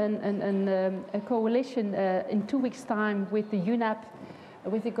sign a coalition in 2 weeks' time with the UNFAO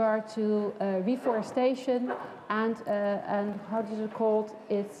with regard to reforestation and how is it called?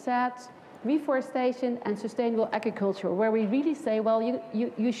 It's said reforestation and sustainable agriculture, where we really say, well,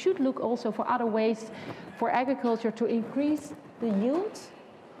 you should look also for other ways for agriculture to increase the yield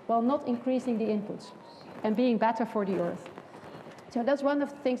while not increasing the inputs and being better for the earth. So that's one of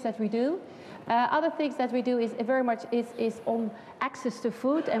the things that we do. Other things that we do is very much is on access to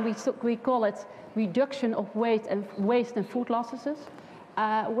food, and we call it reduction of waste and food losses.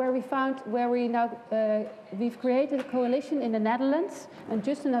 We've created a coalition in the Netherlands, and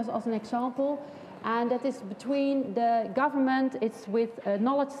just as an example, and that is between the government, it's with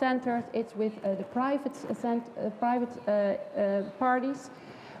knowledge centers, it's with the private parties,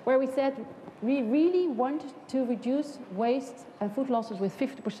 where we said we really want to reduce waste and food losses with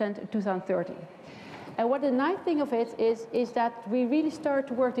 50% in 2030. And what the nice thing of it is that we really start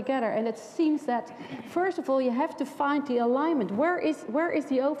to work together, and it seems that first of all you have to find the alignment. Where is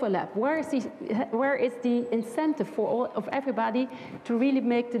the overlap? Where is the incentive for all of everybody to really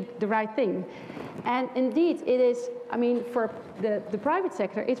make the right thing? And indeed, it is. I mean, for the private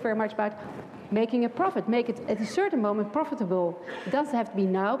sector, it's very much about making a profit, make it at a certain moment profitable. It doesn't have to be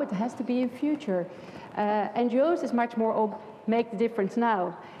now, but it has to be in future. NGOs is much more on make the difference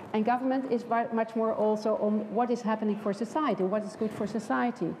now. And government is much more also on what is happening for society, what is good for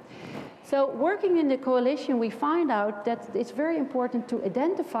society. So working in the coalition, we find out that it's very important to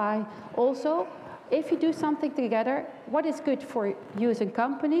identify also, if you do something together, what is good for you as a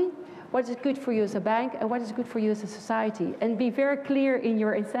company, what is good for you as a bank, and what is good for you as a society. And be very clear in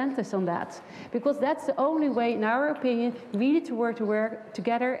your incentives on that. Because that's the only way, in our opinion, really to work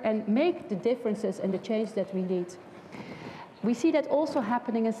together and make the differences and the change that we need. We see that also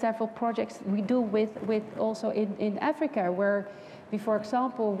happening in several projects we do with also in Africa, where we, for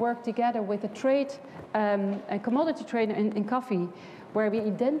example, work together with a trade, a commodity trader in coffee, where we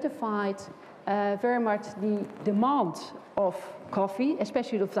identified very much the demand of coffee,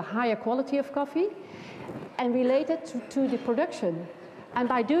 especially of the higher quality of coffee, and related to the production. And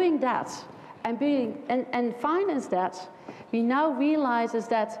by doing that and finance that, we now realize is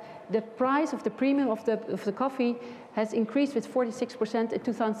that the price of the premium of the coffee has increased with 46% in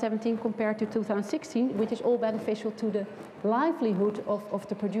 2017 compared to 2016, which is all beneficial to the livelihood of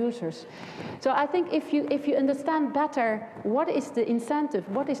the producers. So I think if you understand better what is the incentive,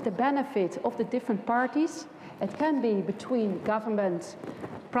 what is the benefit of the different parties, it can be between government,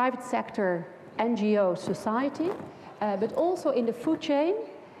 private sector, NGO, society, but also in the food chain,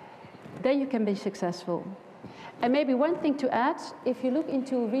 then you can be successful. And maybe one thing to add, if you look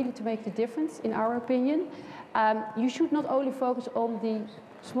into really to make the difference, in our opinion, you should not only focus on the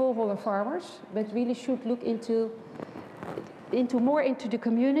smallholder farmers, but really should look more into the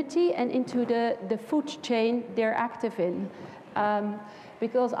community and into the food chain they're active in.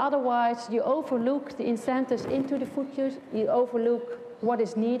 Because otherwise you overlook the incentives into the food chain, you overlook what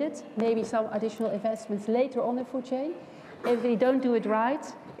is needed, maybe some additional investments later on the food chain. If we don't do it right,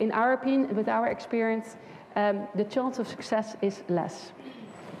 in our opinion, with our experience, the chance of success is less.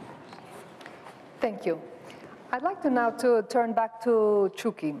 Thank you. I'd like to now turn back to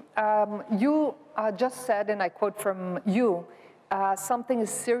Chucky. You just said, and I quote from you, something is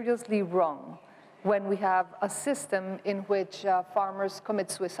seriously wrong when we have a system in which farmers commit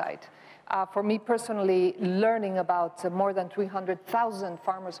suicide. For me personally, learning about more than 300,000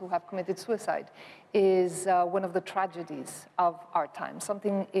 farmers who have committed suicide is one of the tragedies of our time.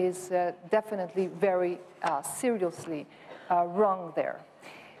 Something is definitely very seriously wrong there.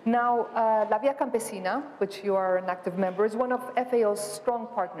 Now, La Via Campesina, which you are an active member, is one of FAO's strong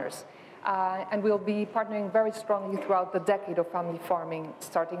partners, and we'll be partnering very strongly throughout the decade of family farming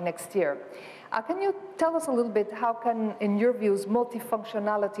starting next year. Can you tell us a little bit how can, in your views,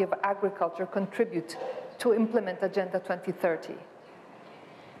 multifunctionality of agriculture contribute to implement Agenda 2030?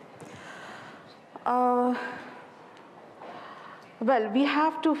 Well, we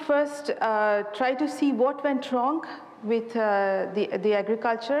have to first try to see what went wrong with the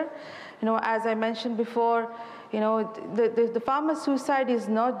agriculture. You know, as I mentioned before, you know, the farmer suicide is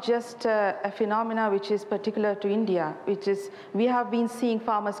not just a phenomena which is particular to India, which is, we have been seeing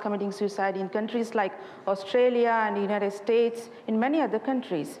farmers committing suicide in countries like Australia and the United States, in many other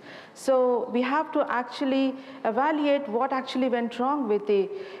countries. So we have to actually evaluate what actually went wrong with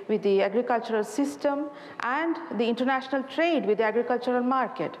the agricultural system and the international trade with the agricultural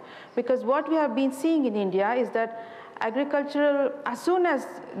market. Because what we have been seeing in India is that agricultural, as soon as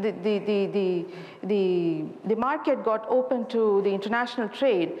the market got open to the international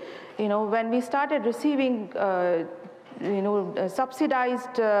trade, you know, when we started receiving you know,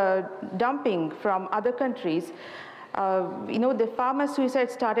 subsidized dumping from other countries, you know, the farmer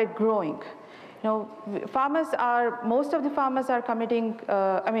suicide started growing. You know, most of the farmers are committing,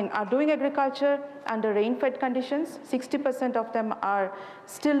 are doing agriculture under rain-fed conditions. 60% of them are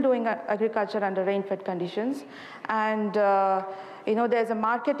still doing agriculture under rain-fed conditions. And, you know, there's a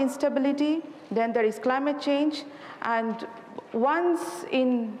market instability, then there is climate change, and once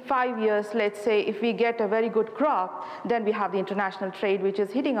in 5 years, let's say, if we get a very good crop, then we have the international trade which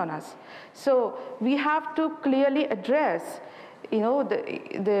is hitting on us. So we have to clearly address, you know,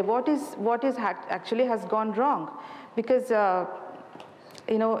 what is actually has gone wrong, because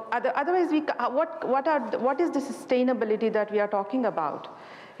you know, otherwise what is the sustainability that we are talking about?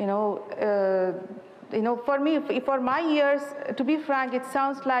 You know, for me, for my ears, to be frank, it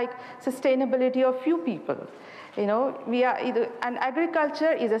sounds like sustainability of few people. You know, and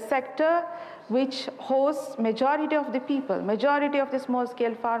agriculture is a sector which hosts majority of the people, majority of the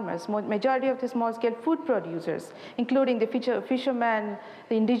small-scale farmers, majority of the small-scale food producers, including the fishermen,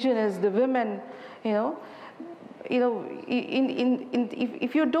 the indigenous, the women. You know,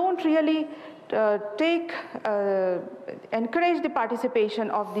 if you don't really encourage the participation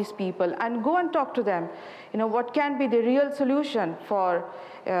of these people and go and talk to them, you know, what can be the real solution for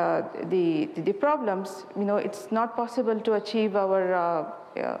the problems, you know, it's not possible to achieve our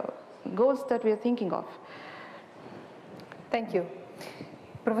goals that we are thinking of. Thank you.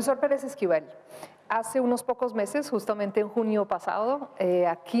 Profesor Pérez Esquivel, hace unos pocos meses, justamente en junio pasado,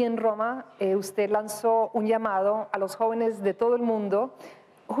 aquí en Roma, usted lanzó un llamado a los jóvenes de todo el mundo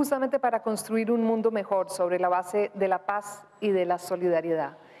justamente para construir un mundo mejor sobre la base de la paz y de la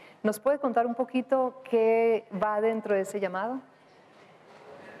solidaridad. ¿Nos puede contar un poquito qué va dentro de ese llamado?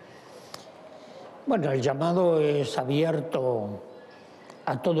 Bueno, el llamado es abierto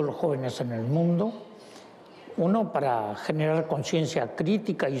a todos los jóvenes en el mundo. Uno, para generar conciencia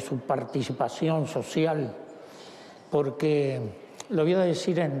crítica y su participación social, porque lo voy a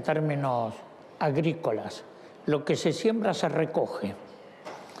decir en términos agrícolas, lo que se siembra se recoge.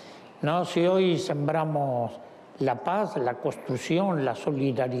 ¿No? Si hoy sembramos la paz, la construcción, la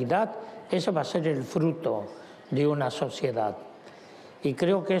solidaridad, ese va a ser el fruto de una sociedad. Y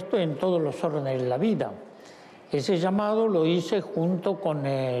creo que esto en todos los órdenes de la vida. Ese llamado lo hice junto con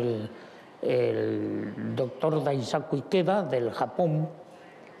el doctor Daisaku Ikeda del Japón,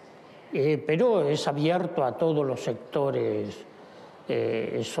 pero es abierto a todos los sectores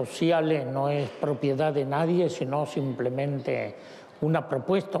sociales, no es propiedad de nadie, sino simplemente una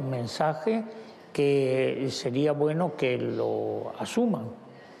propuesta, un mensaje que sería bueno que lo asuman.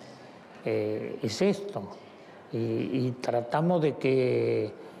 Es esto. Y tratamos de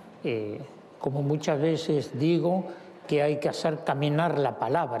que, como muchas veces digo, que hay que hacer caminar la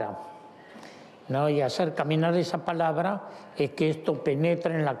palabra, ¿no? Y hacer caminar esa palabra es que esto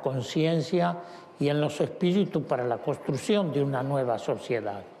penetre en la conciencia y en los espíritus para la construcción de una nueva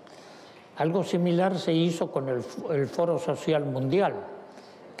sociedad. Algo similar se hizo con el Foro Social Mundial,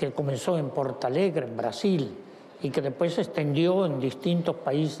 que comenzó en Porto Alegre, en Brasil, y que después se extendió en distintos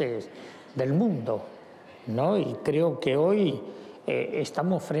países del mundo, ¿no? Y creo que hoy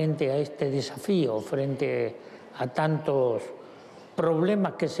estamos frente a este desafío, frente a tantos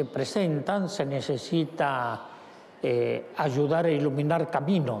problemas que se presentan, se necesita ayudar a iluminar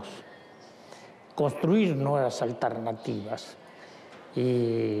caminos, construir nuevas alternativas.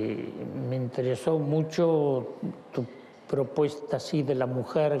 Y me interesó mucho tu propuesta así de la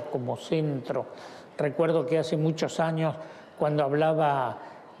mujer como centro. Recuerdo que hace muchos años, cuando hablaba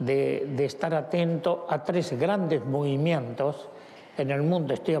de estar atento a 3 grandes movimientos en el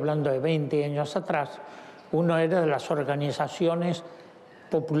mundo, estoy hablando de 20 años atrás, uno era de las organizaciones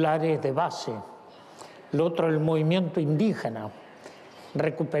populares de base, el otro el movimiento indígena,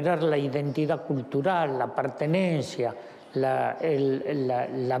 recuperar la identidad cultural, la pertenencia, la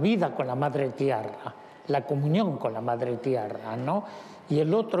vida con la madre tierra, la comunión con la madre tierra, ¿no? Y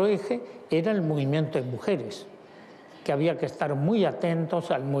el otro eje era el movimiento de mujeres, que había que estar muy atentos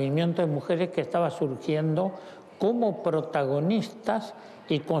al movimiento de mujeres que estaba surgiendo como protagonistas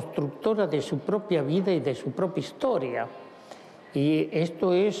y constructoras de su propia vida y de su propia historia. Y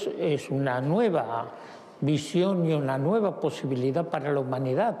esto es una nueva visión y una nueva posibilidad para la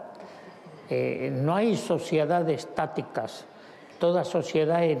humanidad. No hay sociedades estáticas, toda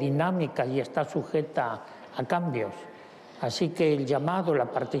sociedad es dinámica y está sujeta a cambios. Así que el llamado, la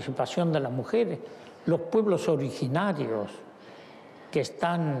participación de las mujeres, los pueblos originarios que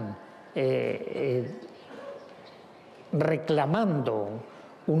están reclamando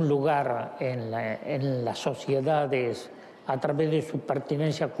un lugar en las sociedades a través de su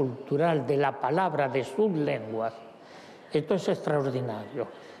pertinencia cultural, de la palabra, de sus lenguas. Esto es extraordinario.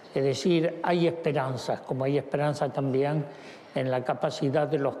 Es decir, hay esperanzas, como hay esperanza también en la capacidad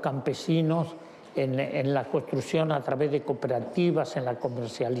de los campesinos, en la construcción a través de cooperativas, en la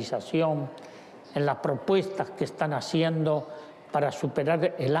comercialización, en las propuestas que están haciendo para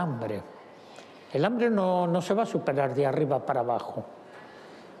superar el hambre. El hambre no se va a superar de arriba para abajo.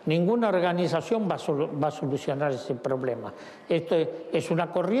 Ninguna organización va a solucionar ese problema. Esto es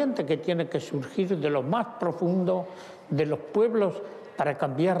una corriente que tiene que surgir de lo más profundo de los pueblos para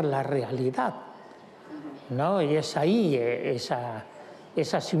cambiar la realidad, ¿no? Y es ahí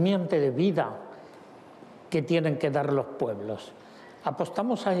esa simiente de vida que tienen que dar los pueblos.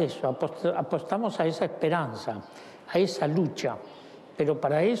 Apostamos a eso, apostamos a esa esperanza, a esa lucha, pero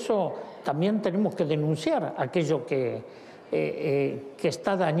para eso también tenemos que denunciar aquello que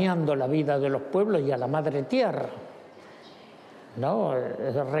está dañando la vida de los pueblos y a la madre tierra, ¿no?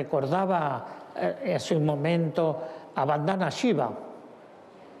 Recordaba hace un momento a Vandana Shiva,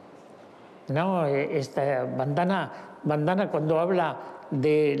 ¿no? Esta Vandana cuando habla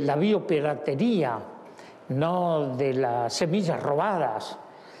de la biopiratería, no de las semillas robadas.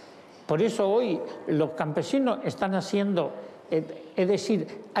 Por eso hoy los campesinos están haciendo, es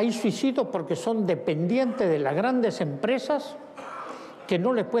decir, hay suicidios porque son dependientes de las grandes empresas que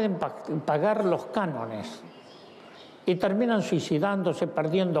no les pueden pagar los cánones y terminan suicidándose,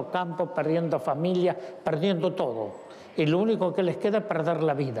 perdiendo campo, perdiendo familia, perdiendo todo. Y lo único que les queda es perder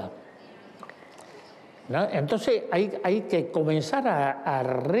la vida, ¿no? Entonces hay que comenzar a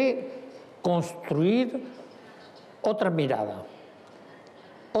reconstruir otra mirada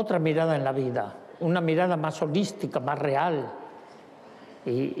en la vida, una mirada más holística, más real.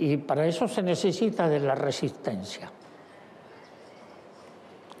 Y para eso se necesita de la resistencia.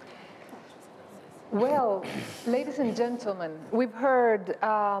 Well, ladies and gentlemen, we've heard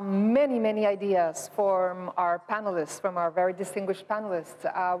many ideas from our panelists, from our very distinguished panelists.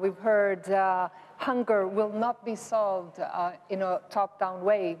 We've heard hunger will not be solved in a top-down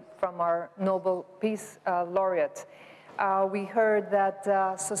way from our Nobel Peace Laureate. We heard that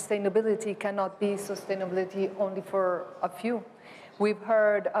sustainability cannot be sustainability only for a few. We've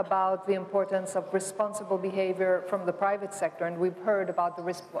heard about the importance of responsible behavior from the private sector, and we've heard about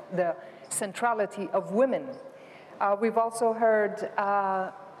the centrality of women. We've also heard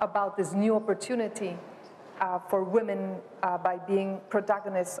about this new opportunity for women by being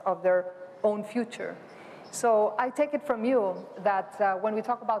protagonists of their own future. So I take it from you that when we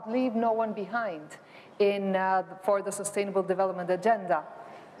talk about leave no one behind for the Sustainable Development Agenda,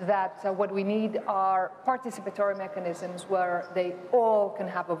 that what we need are participatory mechanisms where they all can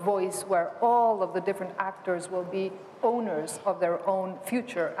have a voice, where all of the different actors will be owners of their own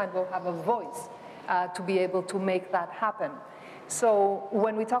future and will have a voice to be able to make that happen. So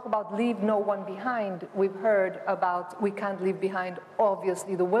when we talk about leave no one behind, we've heard about we can't leave behind,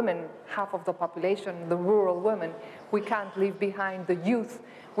 obviously, the women, half of the population, the rural women. We can't leave behind the youth.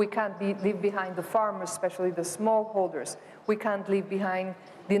 We can't leave behind the farmers, especially the smallholders. We can't leave behind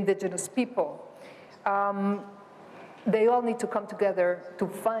the indigenous people. They all need to come together to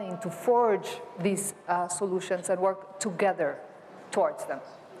forge these solutions and work together towards them.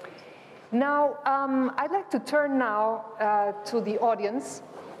 Now, I'd like to turn now to the audience,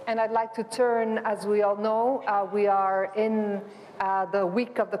 and I'd like to turn, as we all know, we are in the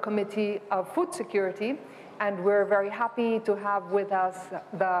week of the Committee of Food Security, and we're very happy to have with us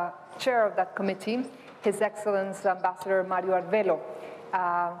the chair of that committee, His Excellency Ambassador Mario Arvelo,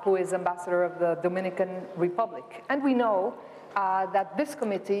 who is Ambassador of the Dominican Republic. And we know that this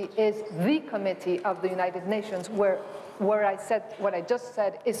committee is the committee of the United Nations where I said what I just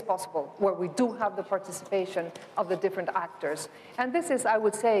said is possible, where we do have the participation of the different actors. And this is, I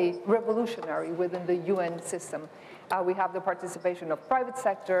would say, revolutionary within the UN system. We have the participation of private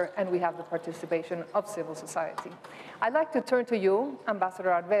sector, and we have the participation of civil society. I'd like to turn to you, Ambassador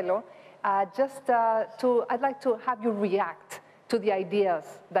Arvelo, I'd like to have you react to the ideas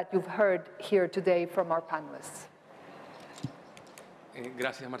that you've heard here today from our panelists.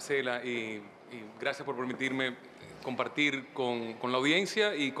 Gracias, Marcela, y gracias por permitirme compartir con la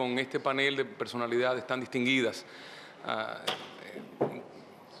audiencia y con este panel de personalidades tan distinguidas,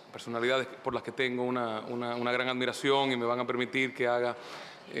 personalidades por las que tengo una gran admiración y me van a permitir que haga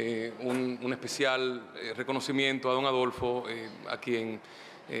un especial reconocimiento a don Adolfo, a quien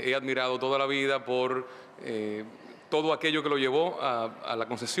he admirado toda la vida por todo aquello que lo llevó a la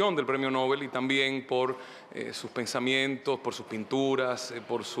concesión del Premio Nobel y también por sus pensamientos, por sus pinturas,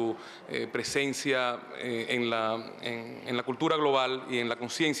 por su presencia en la cultura global y en la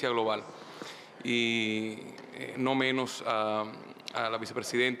conciencia global. Y no menos a la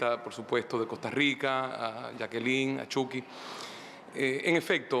vicepresidenta, por supuesto, de Costa Rica, a Jacqueline, a Chucky. En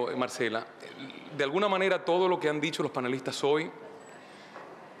efecto, Marcela, de alguna manera todo lo que han dicho los panelistas hoy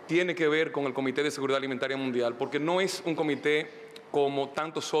tiene que ver con el Comité de Seguridad Alimentaria Mundial, porque no es un comité como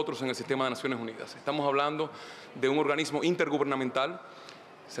tantos otros en el sistema de Naciones Unidas. Estamos hablando de un organismo intergubernamental,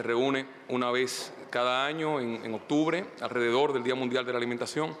 se reúne una vez cada año en octubre, alrededor del Día Mundial de la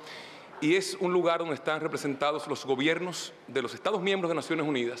Alimentación, y es un lugar donde están representados los gobiernos de los Estados miembros de Naciones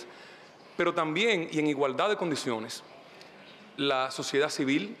Unidas, pero también, y en igualdad de condiciones, la sociedad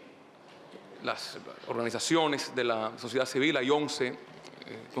civil, las organizaciones de la sociedad civil, hay 11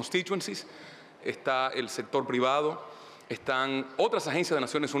 constituencies, está el sector privado, están otras agencias de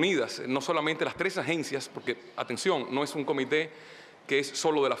Naciones Unidas, no solamente las 3 agencias, porque, atención, no es un comité que es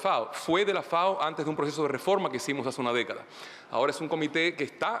solo de la FAO, fue de la FAO antes de un proceso de reforma que hicimos hace una década. Ahora es un comité que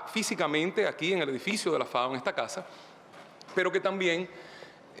está físicamente aquí en el edificio de la FAO, en esta casa, pero que también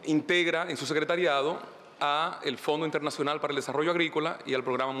integra en su secretariado al Fondo Internacional para el Desarrollo Agrícola y al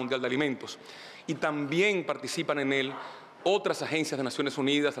Programa Mundial de Alimentos. Y también participan en él otras agencias de Naciones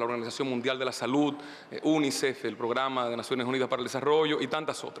Unidas, la Organización Mundial de la Salud, UNICEF, el Programa de Naciones Unidas para el Desarrollo y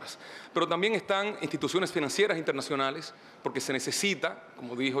tantas otras. Pero también están instituciones financieras internacionales, porque se necesita,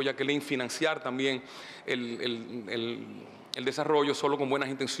 como dijo Jacqueline, financiar también el desarrollo. Solo con buenas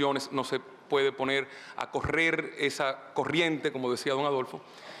intenciones no se puede poner a correr esa corriente, como decía don Adolfo.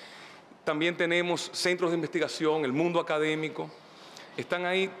 También tenemos centros de investigación, el mundo académico. Están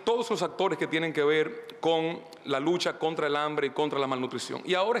ahí todos los actores que tienen que ver con la lucha contra el hambre y contra la malnutrición.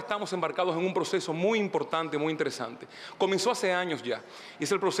 Y ahora estamos embarcados en un proceso muy importante, muy interesante. Comenzó hace años ya, y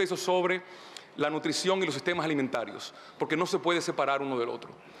es el proceso sobre la nutrición y los sistemas alimentarios, porque no se puede separar uno del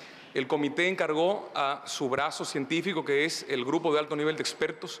otro. El comité encargó a su brazo científico, que es el grupo de alto nivel de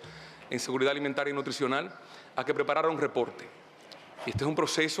expertos en seguridad alimentaria y nutricional, a que preparara un reporte. Y este es un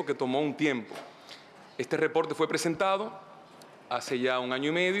proceso que tomó un tiempo. Este reporte fue presentado hace ya 1 año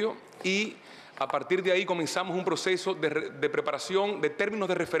y medio, y a partir de ahí comenzamos un proceso de preparación de términos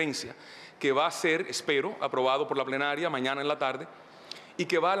de referencia que va a ser, espero, aprobado por la plenaria mañana en la tarde, y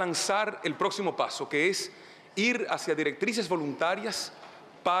que va a lanzar el próximo paso, que es ir hacia directrices voluntarias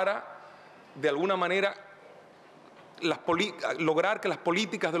para, de alguna manera, lograr que las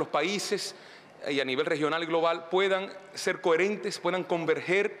políticas de los países y a nivel regional y global puedan ser coherentes, puedan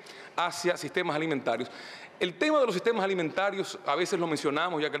converger hacia sistemas alimentarios. El tema de los sistemas alimentarios, a veces lo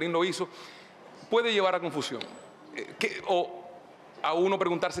mencionamos, Jacqueline lo hizo, puede llevar a confusión. O a uno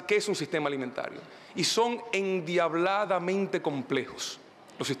preguntarse qué es un sistema alimentario. Y son endiabladamente complejos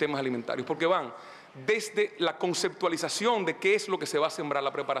los sistemas alimentarios, porque van desde la conceptualización de qué es lo que se va a sembrar,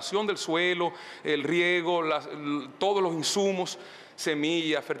 la preparación del suelo, el riego, todos los insumos,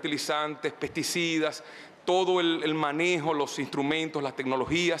 semillas, fertilizantes, pesticidas, todo el manejo, los instrumentos, las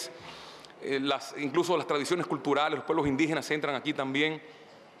tecnologías, incluso las tradiciones culturales, los pueblos indígenas entran aquí también,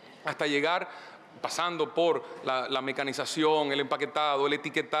 hasta llegar, pasando por la mecanización, el empaquetado, el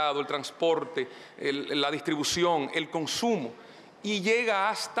etiquetado, el transporte, la distribución, el consumo, y llega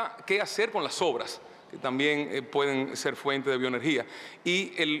hasta qué hacer con las sobras, que también pueden ser fuente de bioenergía.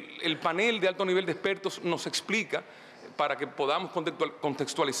 Y el panel de alto nivel de expertos nos explica para que podamos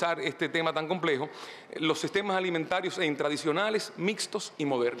contextualizar este tema tan complejo, los sistemas alimentarios en tradicionales, mixtos y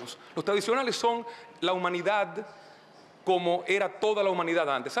modernos. Los tradicionales son la humanidad como era toda la humanidad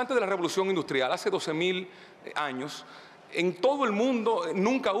antes de la Revolución Industrial, hace 12.000 años. En todo el mundo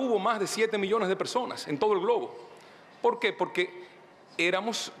nunca hubo más de 7 millones de personas, en todo el globo. ¿Por qué? Porque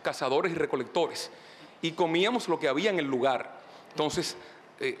éramos cazadores y recolectores y comíamos lo que había en el lugar. Entonces,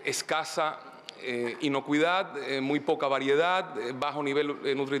 escasa inocuidad, muy poca variedad, bajo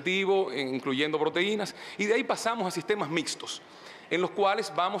nivel nutritivo, incluyendo proteínas, y de ahí pasamos a sistemas mixtos, en los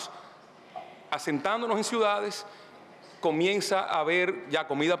cuales vamos asentándonos en ciudades. Comienza a haber ya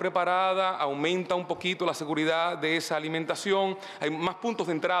comida preparada, aumenta un poquito la seguridad de esa alimentación, hay más puntos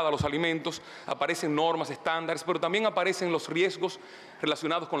de entrada a los alimentos, aparecen normas, estándares, pero también aparecen los riesgos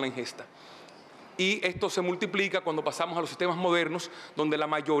relacionados con la ingesta. Y esto se multiplica cuando pasamos a los sistemas modernos, donde la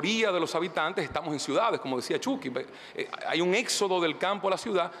mayoría de los habitantes estamos en ciudades, como decía Chucky. Hay un éxodo del campo a la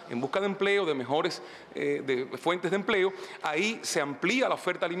ciudad en busca de empleo, de mejores fuentes de empleo. Ahí se amplía la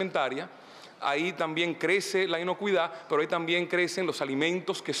oferta alimentaria. Ahí también crece la inocuidad, pero ahí también crecen los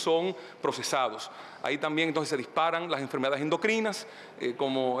alimentos que son procesados. Ahí también entonces se disparan las enfermedades endocrinas,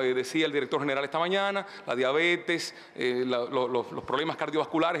 como decía el director general esta mañana, la diabetes, los problemas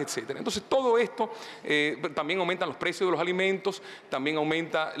cardiovasculares, etc. Entonces todo esto también aumentan los precios de los alimentos, también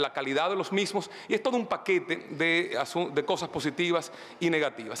aumenta la calidad de los mismos, y es todo un paquete de cosas positivas y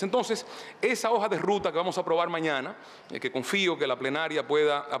negativas. Entonces, esa hoja de ruta que vamos a aprobar mañana, que confío que la plenaria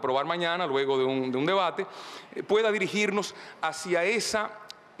pueda aprobar mañana, luego de un debate, pueda dirigirnos hacia esa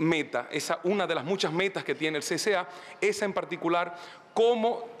meta, una de las muchas metas que tiene el CCA, esa en particular,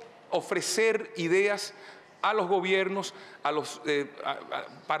 cómo ofrecer ideas a los gobiernos,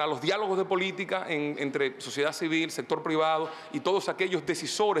 para los diálogos de política entre sociedad civil, sector privado y todos aquellos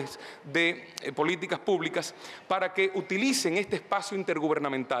decisores de políticas públicas, para que utilicen este espacio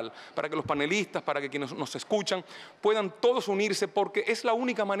intergubernamental, para que los panelistas, para que quienes nos escuchan, puedan todos unirse, porque es la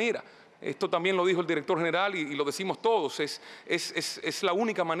única manera. Esto también lo dijo el director general y lo decimos todos, es la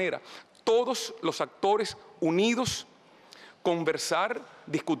única manera. Todos los actores unidos, conversar,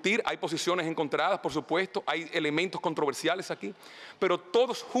 discutir, hay posiciones encontradas, por supuesto, hay elementos controversiales aquí, pero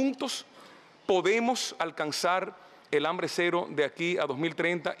todos juntos podemos alcanzar el hambre cero de aquí a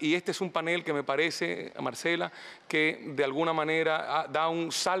 2030, y este es un panel que me parece, Marcela, que de alguna manera da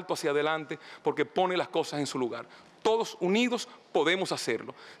un salto hacia adelante porque pone las cosas en su lugar. Todos unidos podemos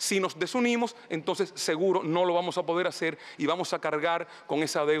hacerlo. Si nos desunimos, entonces seguro no lo vamos a poder hacer y vamos a cargar con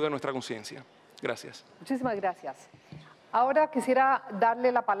esa deuda de nuestra conciencia. Gracias. Muchísimas gracias. Ahora quisiera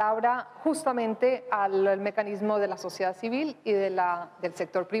darle la palabra justamente al mecanismo de la sociedad civil y del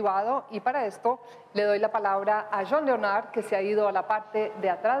sector privado, y para esto le doy la palabra a Jean Leonard, que se ha ido a la parte de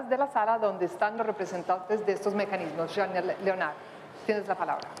atrás de la sala donde están los representantes de estos mecanismos. Jean Leonard, tienes la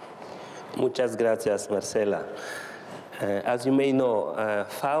palabra. Muchas gracias, Marcela. As you may know,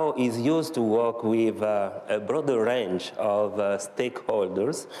 FAO is used to work with a broader range of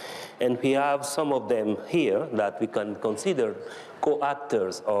stakeholders, and we have some of them here that we can consider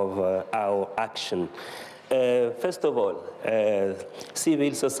co-actors of our action. First of all,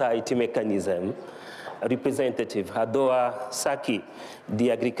 civil society mechanism. Representative Hadoa Saki,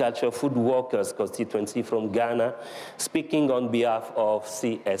 the Agriculture Food Workers constituency from Ghana, speaking on behalf of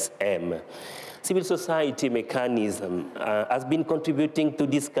CSM. Civil society mechanism has been contributing to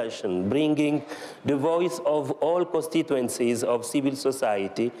discussion, bringing the voice of all constituencies of civil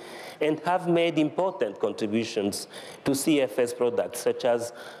society, and have made important contributions to CFS products, such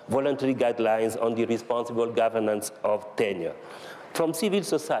as voluntary guidelines on the responsible governance of tenure. From civil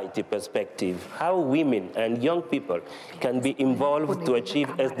society perspective, how women and young people can be involved to achieve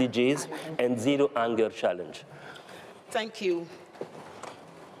SDGs and Zero Hunger Challenge. Thank you.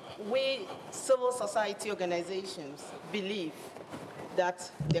 We civil society organizations believe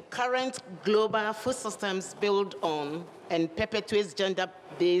that the current global food systems build on and perpetuates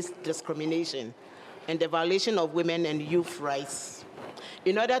gender-based discrimination and the violation of women and youth rights.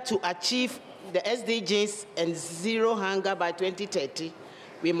 In order to achieve the SDGs and zero hunger by 2030,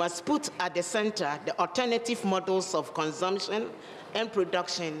 we must put at the center the alternative models of consumption and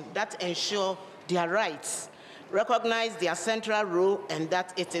production that ensure their rights, recognize their central role, and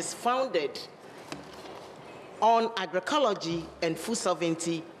that it is founded on agroecology and food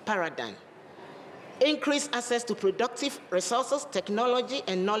sovereignty paradigm. Increased access to productive resources, technology,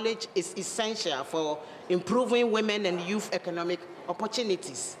 and knowledge is essential for improving women and youth economic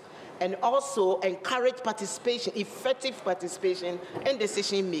opportunities, and also encourage participation, effective participation in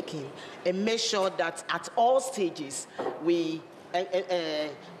decision-making, and make sure that at all stages we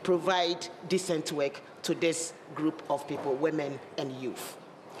provide decent work to this group of people, women and youth.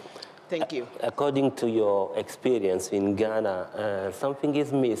 Thank you. According to your experience in Ghana, something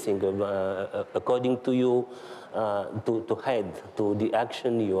is missing, according to you, to head to the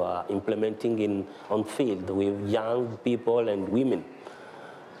action you are implementing on field with young people and women.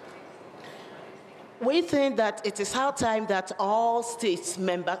 We think that it is high time that all states,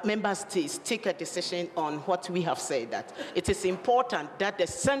 member states, take a decision on what we have said, that it is important that the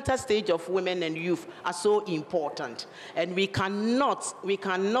center stage of women and youth are so important. And we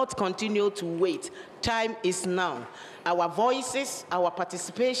cannot continue to wait. Time is now. Our voices, our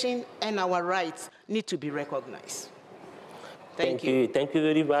participation, and our rights need to be recognized. Thank you. Thank you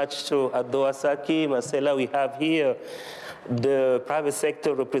very much to Adoasaki, Marcela. We have here the private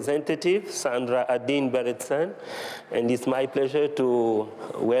sector representative, Sandra Adine Beretson, and it's my pleasure to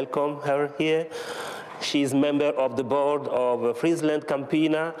welcome her here. She is member of the board of Friesland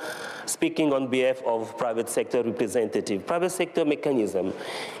Campina, speaking on behalf of private sector representative. Private sector mechanism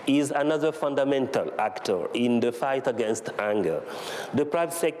is another fundamental actor in the fight against hunger. The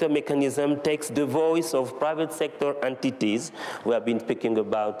private sector mechanism takes the voice of private sector entities. We have been speaking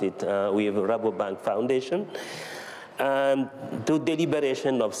about it with Rabobank Foundation. To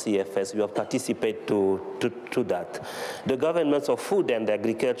deliberation of CFS, we have participated to that. The governance of food and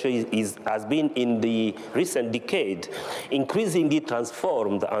agriculture has been in the recent decade increasingly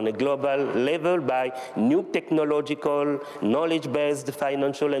transformed on a global level by new technological, knowledge-based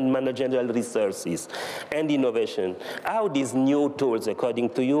financial and managerial resources and innovation. How these new tools, according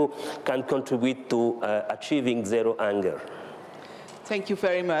to you, can contribute to achieving zero hunger? Thank you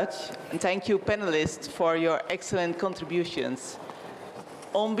very much, and thank you, panelists, for your excellent contributions.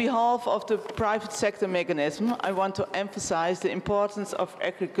 On behalf of the private sector mechanism, I want to emphasize the importance of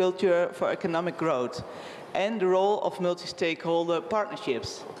agriculture for economic growth and the role of multi-stakeholder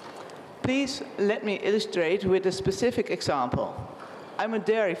partnerships. Please let me illustrate with a specific example. I'm a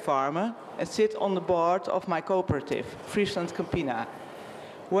dairy farmer and sit on the board of my cooperative, Friesland Campina.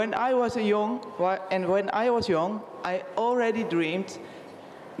 When I was young, I already dreamed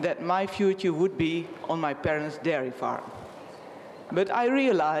that my future would be on my parents' dairy farm. But I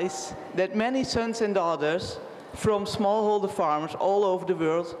realize that many sons and daughters from smallholder farmers all over the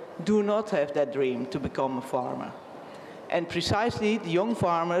world do not have that dream to become a farmer. And precisely the young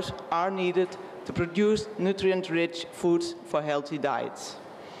farmers are needed to produce nutrient-rich foods for healthy diets.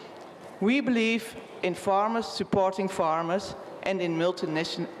 We believe in farmers supporting farmers and in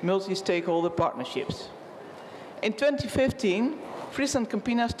multi-stakeholder partnerships. In 2015, Friesland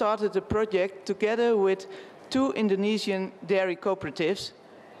Campina started a project together with two Indonesian dairy cooperatives,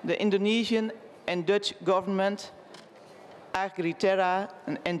 the Indonesian and Dutch government, Agriterra,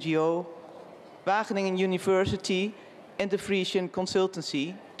 an NGO, Wageningen University, and the Frisian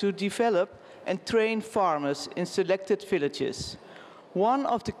Consultancy to develop and train farmers in selected villages. One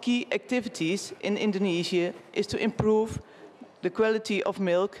of the key activities in Indonesia is to improve the quality of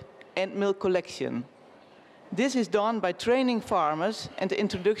milk and milk collection. This is done by training farmers and the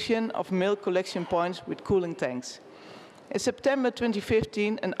introduction of milk collection points with cooling tanks. In September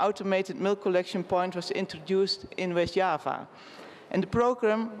 2015, an automated milk collection point was introduced in West Java, and the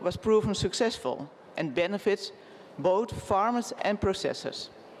program was proven successful and benefits both farmers and processors.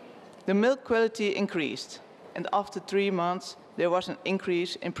 The milk quality increased, and after 3 months, there was an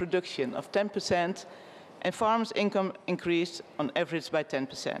increase in production of 10%, and farmers' income increased on average by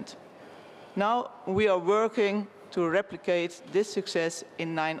 10%. Now we are working to replicate this success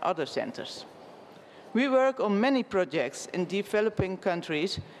in 9 other centers. We work on many projects in developing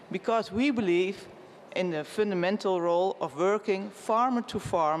countries because we believe in the fundamental role of working farmer to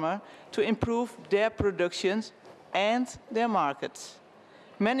farmer to improve their productions and their markets.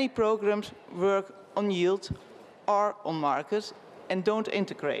 Many programs work on yield or on markets and don't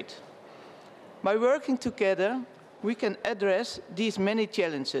integrate. By working together, we can address these many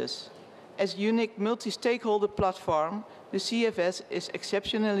challenges. As a unique multi-stakeholder platform, the CFS is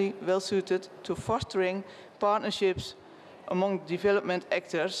exceptionally well suited to fostering partnerships among development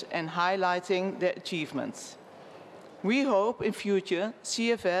actors and highlighting their achievements. We hope in future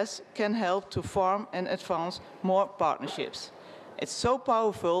CFS can help to form and advance more partnerships. It's so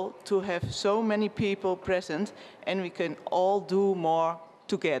powerful to have so many people present, and we can all do more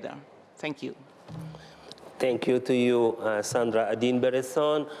together. Thank you. Thank you to you, Sandra Adine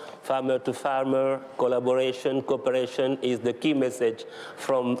Beretson. Farmer to farmer, collaboration, cooperation is the key message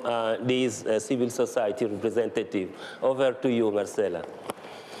from these civil society representatives. Over to you, Marcela.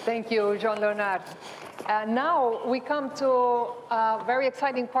 Thank you, Jean-Leonard. And now we come to a very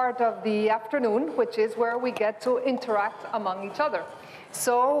exciting part of the afternoon, which is where we get to interact among each other.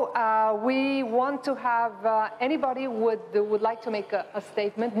 So we want to have anybody would like to make a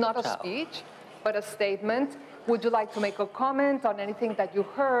statement, not a speech, but a statement. Would you like to make a comment on anything that you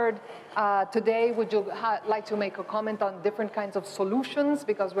heard today? Would you like to make a comment on different kinds of solutions?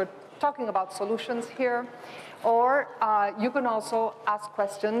 Because we're talking about solutions here. Or you can also ask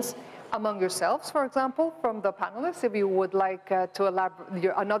questions among yourselves, for example, from the panelists, if you would like to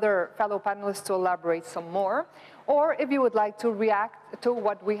elaborate, another fellow panelist to elaborate some more. Or if you would like to react to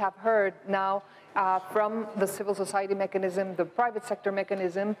what we have heard now from the civil society mechanism, the private sector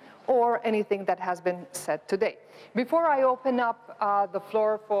mechanism, or anything that has been said today. Before I open up the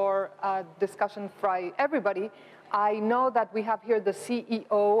floor for discussion by everybody, I know that we have here the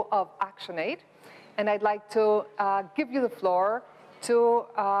CEO of ActionAid, and I'd like to give you the floor to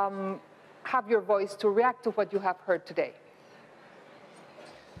have your voice to react to what you have heard today.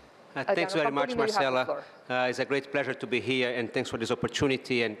 Thanks very much, Marcela. It's a great pleasure to be here, and thanks for this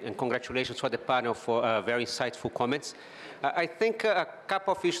opportunity, and congratulations for the panel for very insightful comments. I think a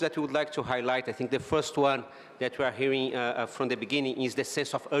couple of issues that we would like to highlight. I think the first one that we are hearing from the beginning is the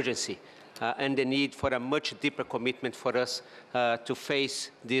sense of urgency and the need for a much deeper commitment for us to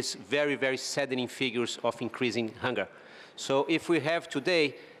face these very, very saddening figures of increasing hunger. So if we have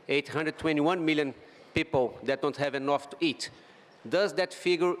today 821 million people that don't have enough to eat, does that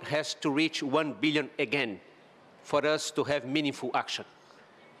figure has to reach 1 billion again for us to have meaningful action?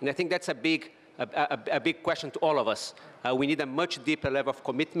 And I think that's a big question to all of us. We need a much deeper level of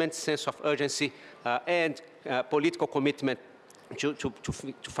commitment, sense of urgency, and political commitment to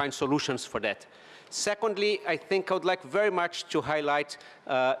find solutions for that. Secondly, I think I would like very much to highlight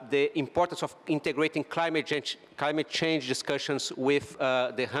the importance of integrating climate change discussions with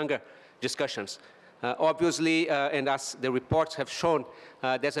the hunger discussions. Obviously, and as the reports have shown,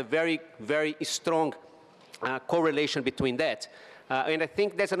 there's a very, very strong correlation between that. And I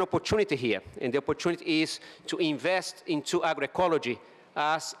think there's an opportunity here, and the opportunity is to invest into agroecology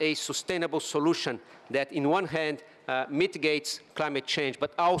as a sustainable solution that, in one hand, mitigates climate change,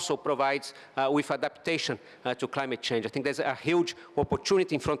 but also provides with adaptation to climate change. I think there's a huge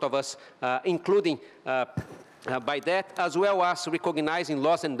opportunity in front of us, including by that, as well as recognizing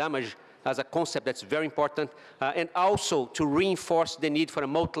loss and damage as a concept that's very important, and also to reinforce the need for a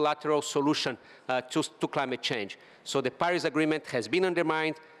multilateral solution to climate change. So the Paris Agreement has been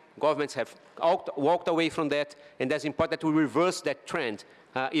undermined, governments have walked away from that, and it's important that we reverse that trend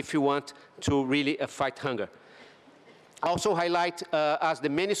if you want to really fight hunger. Also highlight as the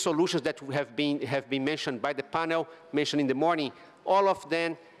many solutions that have been mentioned by the panel, mentioned in the morning, all of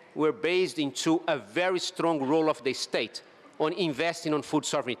them were based into a very strong role of the state on investing on food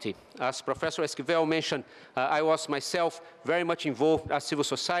sovereignty. As Professor Esquivel mentioned, I was myself very much involved as civil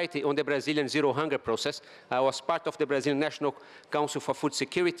society on the Brazilian Zero Hunger process. I was part of the Brazilian National Council for Food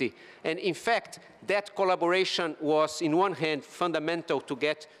Security. And in fact, that collaboration was, in one hand, fundamental to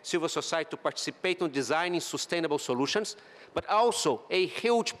get civil society to participate on designing sustainable solutions, but also a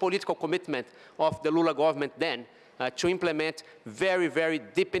huge political commitment of the Lula government then to implement very, very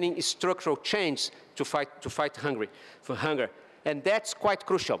deepening structural change to fight hunger. And that's quite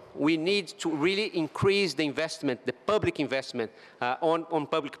crucial. We need to really increase the investment, the public investment on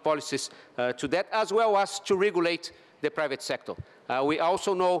public policies to that, as well as to regulate the private sector. We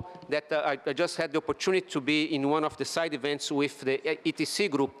also know that I just had the opportunity to be in one of the side events with the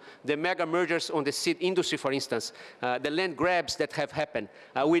ETC group, the mega mergers on the seed industry, for instance, the land grabs that have happened.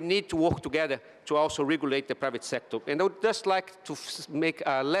 We need to work together to also regulate the private sector. And I would just like to make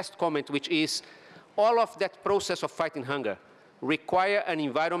a last comment, which is all of that process of fighting hunger require an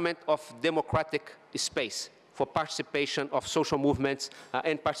environment of democratic space for participation of social movements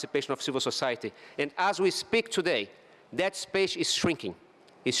and participation of civil society. And as we speak today, that space is shrinking.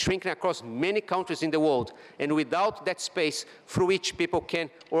 It's shrinking across many countries in the world. And without that space through which people can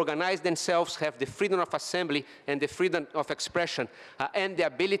organize themselves, have the freedom of assembly and the freedom of expression, and the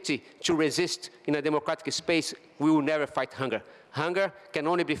ability to resist in a democratic space, we will never fight hunger. Hunger can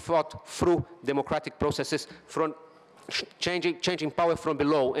only be fought through democratic processes, from changing power from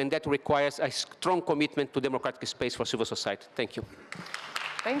below, and that requires a strong commitment to democratic space for civil society. Thank you.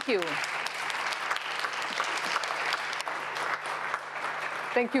 Thank you.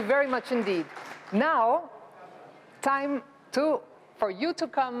 Thank you very much indeed. Now, time for you to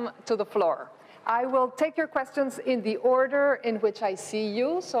come to the floor. I will take your questions in the order in which I see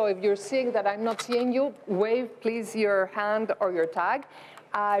you. So if you're seeing that I'm not seeing you, wave please your hand or your tag.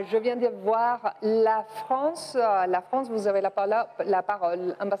 Je viens de voir la France. La France, vous avez la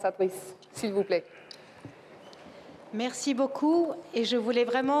parole. Ambassadrice, s'il vous plaît. Merci beaucoup. Et je voulais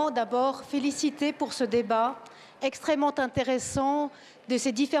vraiment d'abord féliciter pour ce débat extrêmement intéressant de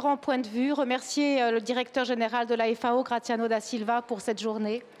ces différents points de vue. Remercier le directeur général de la FAO, Graziano da Silva, pour cette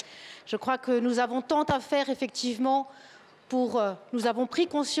journée. Je crois que nous avons tant à faire, effectivement, nous avons pris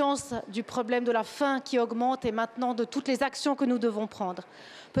conscience du problème de la faim qui augmente et maintenant de toutes les actions que nous devons prendre.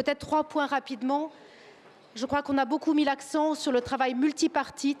 Peut-être 3 points rapidement. Je crois qu'on a beaucoup mis l'accent sur le travail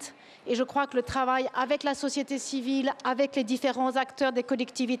multipartite et je crois que le travail avec la société civile, avec les différents acteurs des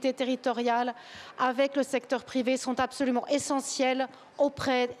collectivités territoriales, avec le secteur privé sont absolument essentiels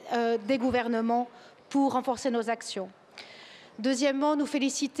auprès des gouvernements pour renforcer nos actions. Deuxièmement, nous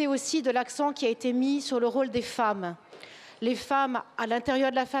féliciter aussi de l'accent qui a été mis sur le rôle des femmes. Les femmes à l'intérieur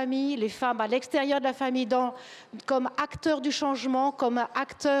de la famille, les femmes à l'extérieur de la famille, comme acteurs du changement, comme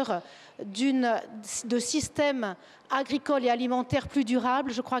acteurs de systèmes agricoles et alimentaires plus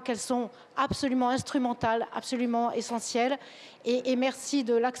durables. Je crois qu'elles sont absolument instrumentales, absolument essentielles. Et merci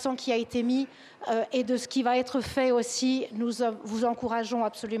de l'accent qui a été mis et de ce qui va être fait aussi. Nous vous encourageons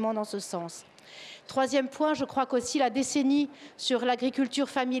absolument dans ce sens. Troisième point, je crois qu'aussi la décennie sur l'agriculture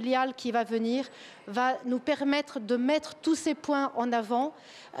familiale qui va venir va nous permettre de mettre tous ces points en avant.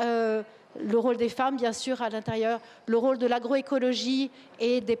 Le rôle des femmes, bien sûr, à l'intérieur, le rôle de l'agroécologie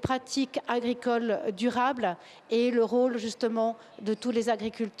et des pratiques agricoles durables et le rôle, justement, de tous les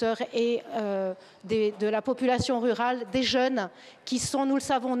agriculteurs et de la population rurale, des jeunes qui sont, nous le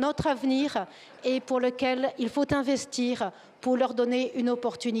savons, notre avenir et pour lequel il faut investir pour leur donner une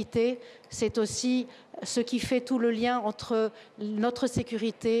opportunité. C'est aussi ce qui fait tout le lien entre notre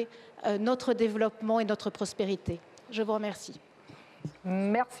sécurité, notre développement et notre prospérité. Je vous remercie.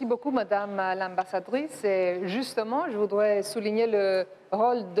 Merci beaucoup, Madame l'ambassadrice. Et justement, je voudrais souligner le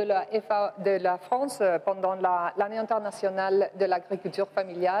rôle de la France pendant l'année internationale de l'agriculture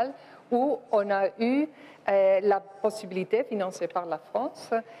familiale, où on a eu la possibilité, financée par la France,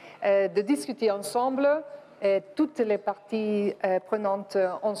 de discuter ensemble, toutes les parties prenantes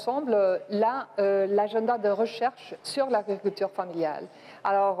ensemble, l'agenda de recherche sur l'agriculture familiale.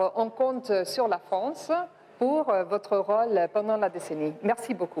 Alors, on compte sur la France pour votre rôle pendant la décennie.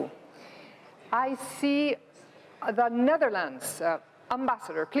 Merci beaucoup. I see the Netherlands.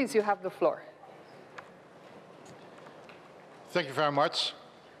 Ambassador, please, you have the floor. Thank you very much.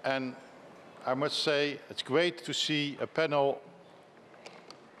 And I must say, it's great to see a panel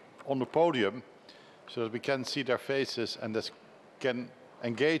on the podium so that we can see their faces and can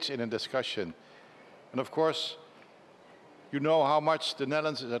engage in a discussion. And of course, you know how much the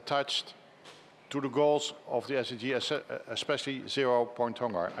Netherlands is attached to the goals of the SDG, especially 0-point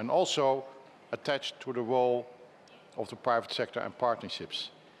hunger, and also attached to the role of the private sector and partnerships.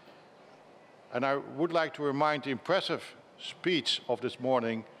 And I would like to remind the impressive speech of this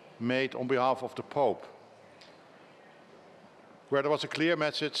morning made on behalf of the Pope, where there was a clear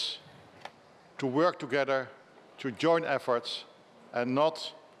message to work together, to join efforts, and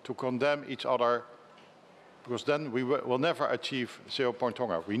not to condemn each other, because then we will never achieve 0-point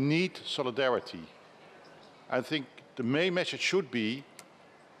hunger. We need solidarity. I think the main message should be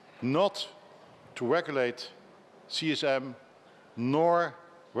not to regulate CSM nor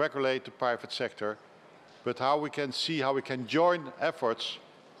regulate the private sector, but how we can see how we can join efforts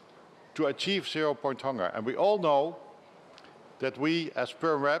to achieve 0-point hunger. And we all know that we as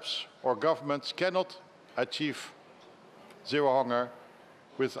perm reps or governments cannot achieve zero hunger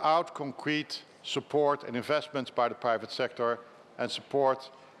without concrete support and investments by the private sector and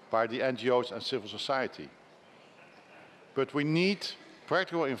support by the NGOs and civil society. But we need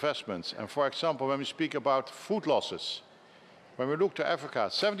practical investments. And for example, when we speak about food losses, when we look to Africa,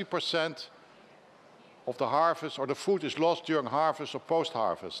 70% of the harvest or the food is lost during harvest or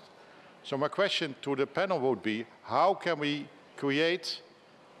post-harvest. So my question to the panel would be, how can we create,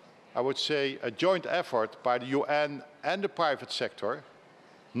 I would say, a joint effort by the UN and the private sector,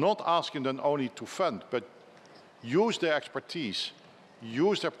 not asking them only to fund, but use their expertise,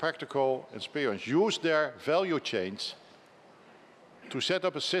 use their practical experience, use their value chains to set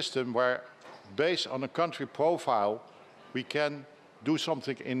up a system where, based on a country profile, we can do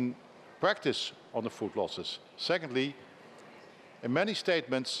something in practice on the food losses. Secondly, in many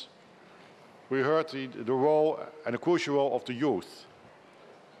statements, we heard the role and the crucial role of the youth.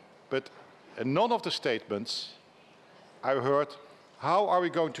 But in none of the statements, I heard, how are we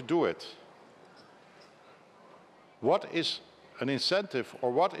going to do it? What is an incentive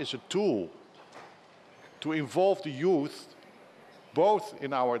or what is a tool to involve the youth both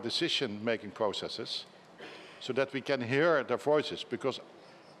in our decision-making processes so that we can hear their voices? Because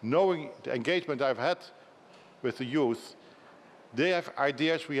knowing the engagement I've had with the youth, they have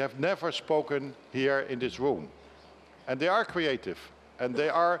ideas we have never spoken here in this room. And they are creative, and they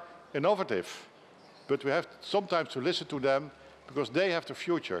are innovative. But we have sometimes to listen to them because they have the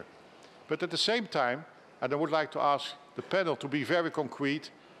future. But at the same time, and I would like to ask the panel to be very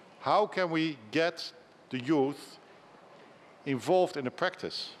concrete, how can we get the youth involved in the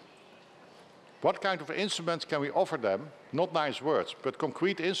practice? What kind of instruments can we offer them? Not nice words, but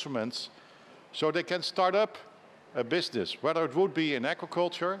concrete instruments so they can start up a business, whether it would be in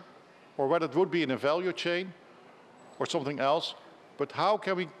agriculture or whether it would be in a value chain or something else. But how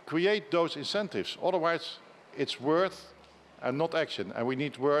can we create those incentives? Otherwise, it's words and not action. And we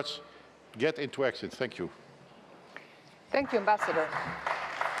need words. Get into action. Thank you. Thank you, Ambassador.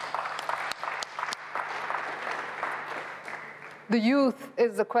 The youth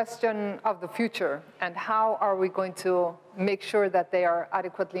is the question of the future, and how are we going to make sure that they are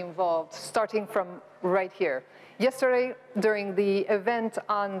adequately involved, starting from right here. Yesterday, during the event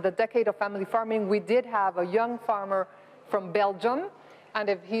on the Decade of Family Farming, we did have a young farmer from Belgium, and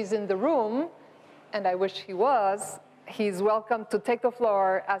if he's in the room, and I wish he was, he's welcome to take the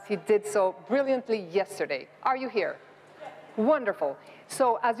floor as he did so brilliantly yesterday. Are you here? Wonderful.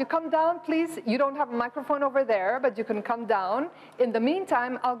 So as you come down, please, you don't have a microphone over there, but you can come down. In the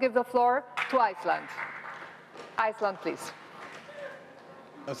meantime, I'll give the floor to Iceland. Iceland, please.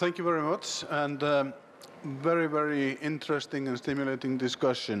 Thank you very much, and very, very interesting and stimulating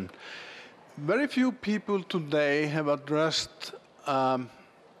discussion. Very few people today have addressed a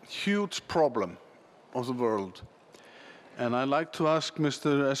huge problem of the world. And I'd like to ask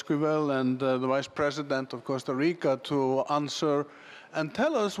Mr. Esquivel and the Vice President of Costa Rica to answer and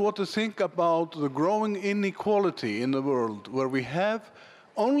tell us what to think about the growing inequality in the world, where we have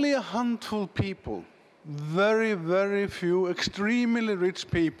only a handful of people, very, very few extremely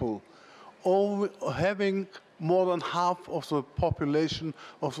rich people, all having more than half of the population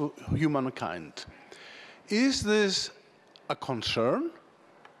of humankind. Is this a concern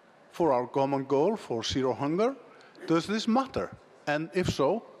for our common goal for zero hunger? Does this matter? And if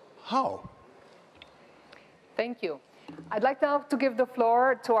so, how? Thank you. I'd like now to give the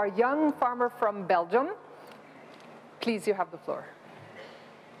floor to our young farmer from Belgium. Please, you have the floor.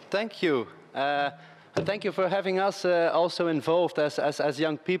 Thank you. Thank you for having us also involved as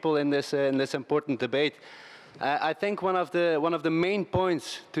young people in this important debate. I think one of the main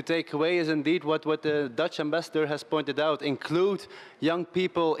points to take away is indeed what the Dutch ambassador has pointed out: include young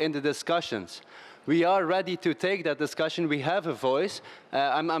people in the discussions. We are ready to take that discussion. We have a voice.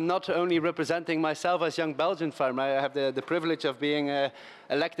 I'm not only representing myself as young Belgian farmer. I have the privilege of being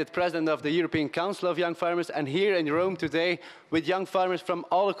elected president of the European Council of Young Farmers, and here in Rome today with young farmers from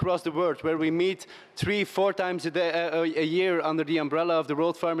all across the world, where we meet 3-4 times a year under the umbrella of the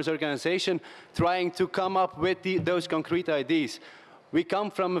World Farmers Organization, trying to come up with those concrete ideas. We come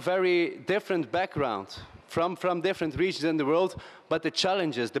from a very different background, from different regions in the world, but the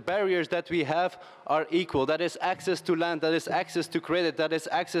challenges, the barriers that we have are equal. That is access to land, that is access to credit, that is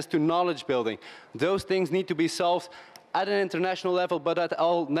access to knowledge building. Those things need to be solved at an international level, but at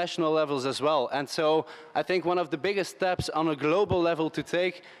all national levels as well. And so I think one of the biggest steps on a global level to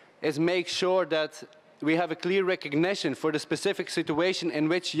take is make sure that we have a clear recognition for the specific situation in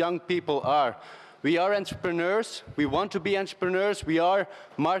which young people are. We are entrepreneurs, we want to be entrepreneurs, we are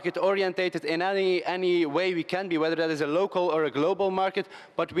market-orientated in any way we can be, whether that is a local or a global market,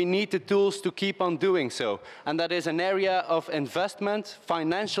 but we need the tools to keep on doing so. And that is an area of investment,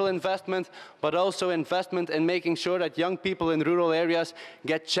 financial investment, but also investment in making sure that young people in rural areas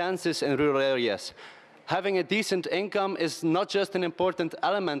get chances in rural areas. Having a decent income is not just an important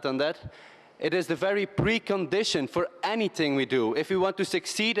element on that, it is the very precondition for anything we do. If we want to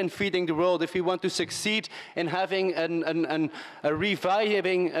succeed in feeding the world, if we want to succeed in having a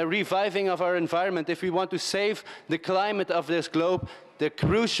reviving of our environment, if we want to save the climate of this globe, the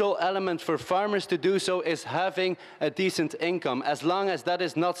crucial element for farmers to do so is having a decent income. As long as that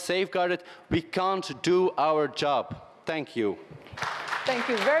is not safeguarded, we can't do our job. Thank you. Thank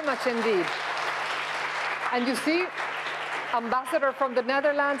you very much indeed. And you see, Ambassador from the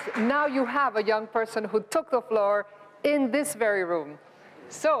Netherlands, now you have a young person who took the floor in this very room.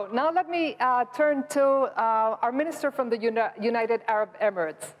 So now let me turn to our minister from the United Arab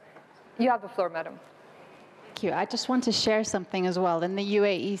Emirates. You have the floor, madam. Thank you. I just want to share something as well. In the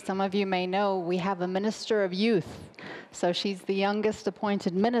UAE, some of you may know, we have a Minister of Youth. So she's the youngest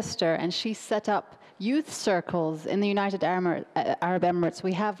appointed minister, and she set up youth circles in the United Arab Emirates.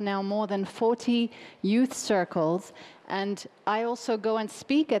 We have now more than 40 youth circles, And I also go and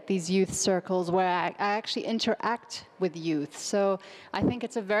speak at these youth circles where I actually interact with youth. So I think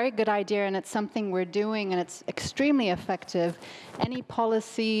it's a very good idea, and it's something we're doing, and it's extremely effective. Any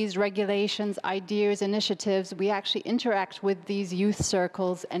policies, regulations, ideas, initiatives, we actually interact with these youth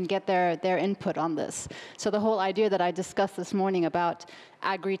circles and get their input on this. So the whole idea that I discussed this morning about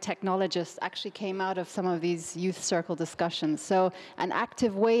agri-technologists actually came out of some of these youth circle discussions. So an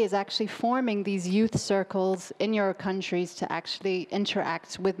active way is actually forming these youth circles in your countries to actually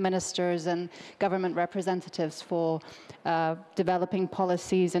interact with ministers and government representatives for developing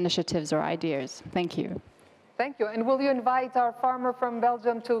policies, initiatives, or ideas. Thank you. Thank you. And will you invite our farmer from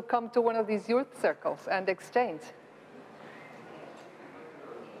Belgium to come to one of these youth circles and exchange?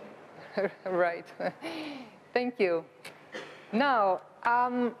 Right. Thank you. Now,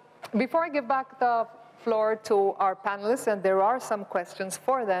 before I give back the floor to our panelists, and there are some questions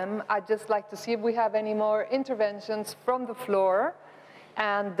for them, I'd just like to see if we have any more interventions from the floor.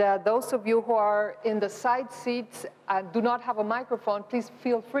 And those of you who are in the side seats and do not have a microphone, please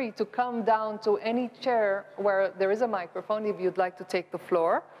feel free to come down to any chair where there is a microphone if you'd like to take the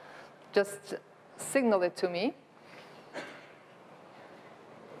floor. Just signal it to me.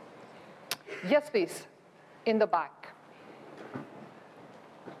 Yes, please, in the back.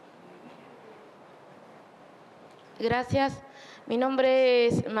 Gracias. Mi nombre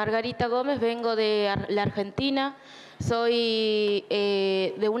es Margarita Gómez, vengo de la Argentina. Soy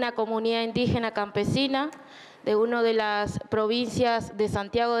de una comunidad indígena campesina, de una de las provincias de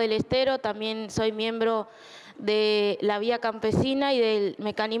Santiago del Estero. También soy miembro de la Vía Campesina y del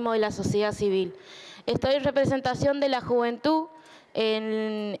mecanismo de la sociedad civil. Estoy en representación de la juventud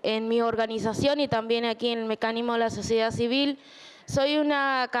en mi organización y también aquí en el mecanismo de la sociedad civil. Soy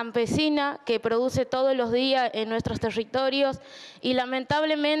una campesina que produce todos los días en nuestros territorios y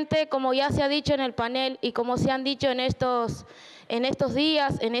lamentablemente, como ya se ha dicho en el panel y como se han dicho en estos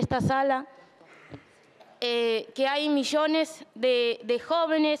días, en esta sala, que hay millones de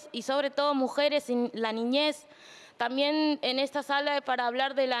jóvenes y sobre todo mujeres en la niñez. También en esta sala para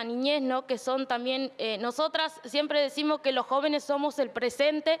hablar de la niñez, ¿no? Que son también, nosotras siempre decimos que los jóvenes somos el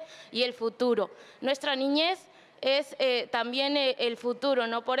presente y el futuro. Nuestra niñez es también el futuro,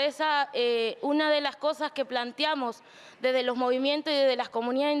 ¿no? Por eso una de las cosas que planteamos desde los movimientos y desde las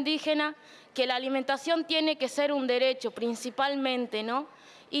comunidades indígenas, que la alimentación tiene que ser un derecho principalmente, ¿no?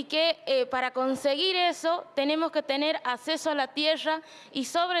 Y que para conseguir eso tenemos que tener acceso a la tierra y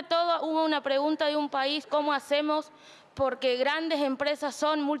sobre todo hubo una pregunta de un país, ¿cómo hacemos? Porque grandes empresas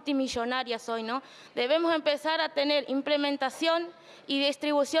son multimillonarias hoy, ¿no? Debemos empezar a tener implementación y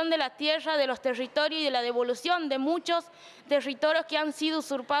distribución de la tierra, de los territorios y de la devolución de muchos territorios que han sido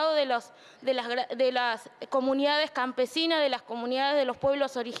usurpados de las comunidades campesinas, de las comunidades de los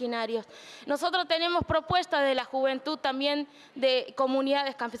pueblos originarios. Nosotros tenemos propuestas de la juventud también de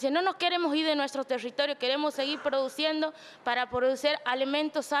comunidades campesinas. No nos queremos ir de nuestro territorio, queremos seguir produciendo para producir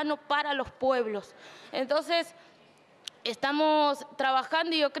alimentos sanos para los pueblos. Entonces, estamos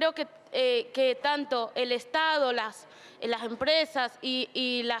trabajando y yo creo que tanto el Estado, las empresas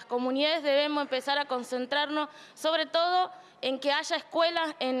y las comunidades debemos empezar a concentrarnos sobre todo en que haya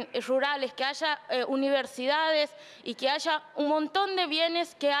escuelas rurales, que haya universidades y que haya un montón de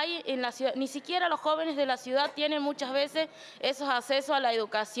bienes que hay en la ciudad. Ni siquiera los jóvenes de la ciudad tienen muchas veces esos accesos a la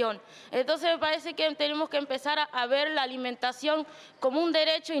educación. Entonces me parece que tenemos que empezar a ver la alimentación como un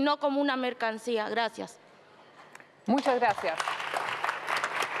derecho y no como una mercancía. Gracias. Muchas gracias.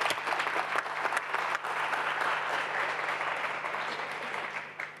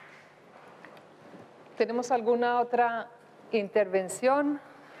 ¿Tenemos alguna otra intervención?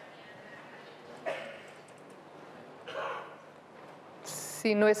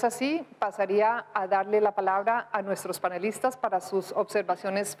 Si no es así, pasaría a darle la palabra a nuestros panelistas para sus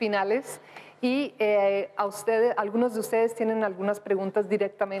observaciones finales. Y a ustedes, algunos de ustedes tienen algunas preguntas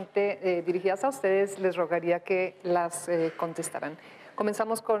directamente dirigidas a ustedes, les rogaría que las contestaran.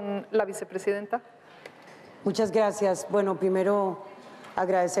 Comenzamos con la vicepresidenta. Muchas gracias. Bueno, primero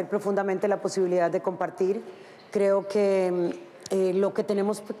agradecer profundamente la posibilidad de compartir. Creo que lo que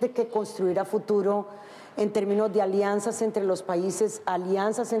tenemos que construir a futuro en términos de alianzas entre los países,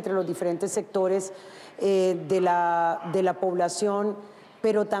 alianzas entre los diferentes sectores de la población,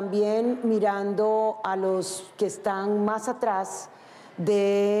 pero también mirando a los que están más atrás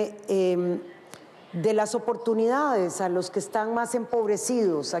de las oportunidades, a los que están más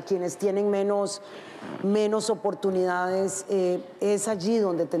empobrecidos, a quienes tienen menos oportunidades, es allí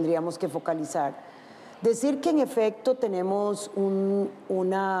donde tendríamos que focalizar. Decir que en efecto tenemos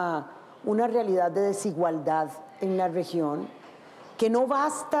una realidad de desigualdad en la región que no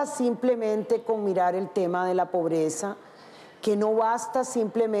basta simplemente con mirar el tema de la pobreza, que no basta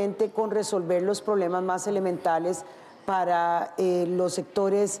simplemente con resolver los problemas más elementales para los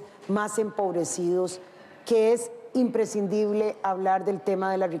sectores más empobrecidos, que es imprescindible hablar del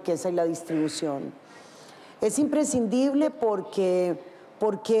tema de la riqueza y la distribución. Es imprescindible porque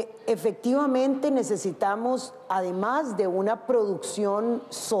efectivamente necesitamos, además de una producción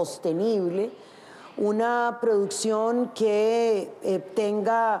sostenible, una producción que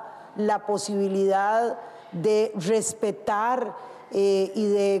tenga la posibilidad de respetar y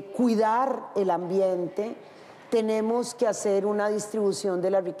de cuidar el ambiente, tenemos que hacer una distribución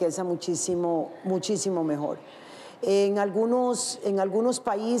de la riqueza muchísimo mejor. En algunos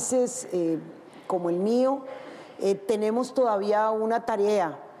países, como el mío, tenemos todavía una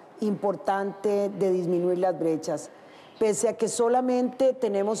tarea importante de disminuir las brechas. Pese a que solamente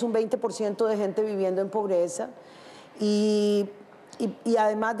tenemos un 20% de gente viviendo en pobreza y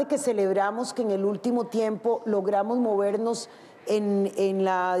además de que celebramos que en el último tiempo logramos movernos en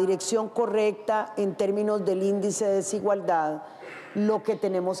la dirección correcta en términos del índice de desigualdad, lo que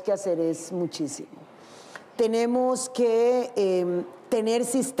tenemos que hacer es muchísimo. Tenemos que tener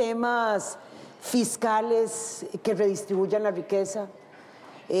sistemas fiscales que redistribuyan la riqueza.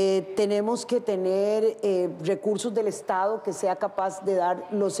 Tenemos que tener recursos del Estado que sea capaz de dar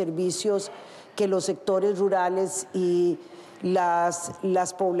los servicios que los sectores rurales y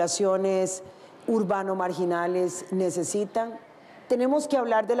las poblaciones urbano-marginales necesitan. Tenemos que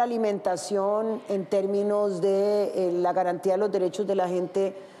hablar de la alimentación en términos de la garantía de los derechos de la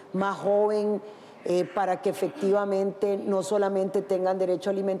gente más joven, para que efectivamente no solamente tengan derecho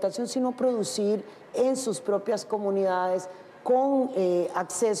a alimentación, sino producir en sus propias comunidades con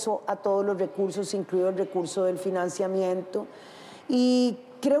acceso a todos los recursos, incluido el recurso del financiamiento. Y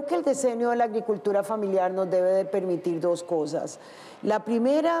creo que el diseño de la agricultura familiar nos debe de permitir dos cosas. La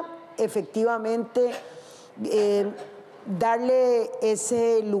primera, efectivamente, darle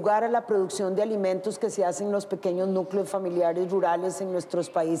ese lugar a la producción de alimentos que se hace en los pequeños núcleos familiares rurales en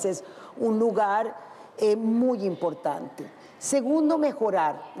nuestros países, un lugar muy importante. Segundo,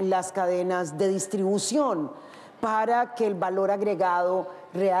 mejorar las cadenas de distribución para que el valor agregado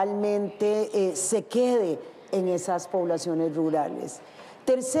realmente se quede en esas poblaciones rurales.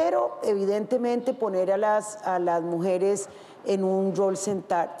 Tercero, evidentemente, poner a las mujeres en un rol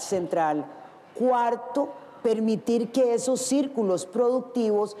central. Cuarto, permitir que esos círculos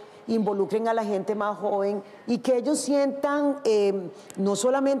productivos involucren a la gente más joven y que ellos sientan no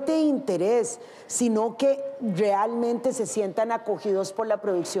solamente interés, sino que realmente se sientan acogidos por la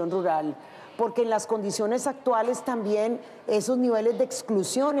producción rural. Porque en las condiciones actuales también esos niveles de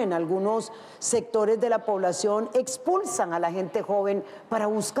exclusión en algunos sectores de la población expulsan a la gente joven para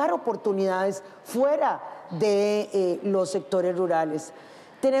buscar oportunidades fuera de los sectores rurales.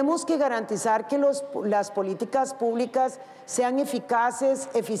 Tenemos que garantizar que las políticas públicas sean eficaces,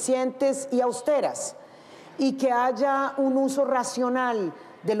 eficientes y austeras, y que haya un uso racional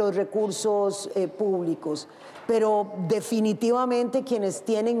de los recursos públicos. Pero definitivamente quienes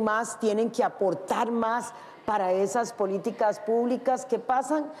tienen más tienen que aportar más para esas políticas públicas que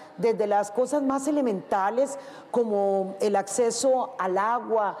pasan desde las cosas más elementales como el acceso al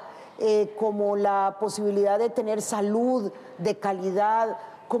agua, como la posibilidad de tener salud de calidad,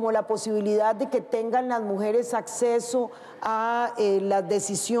 como la posibilidad de que tengan las mujeres acceso a las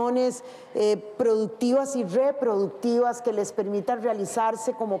decisiones productivas y reproductivas que les permitan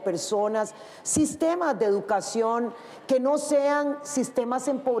realizarse como personas, sistemas de educación que no sean sistemas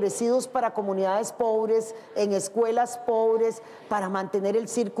empobrecidos para comunidades pobres, en escuelas pobres, para mantener el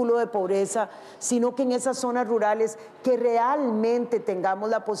círculo de pobreza, sino que en esas zonas rurales que realmente tengamos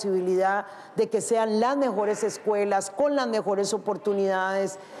la posibilidad de que sean las mejores escuelas, con las mejores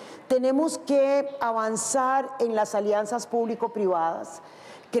oportunidades. Tenemos que avanzar en las alianzas público-privadas.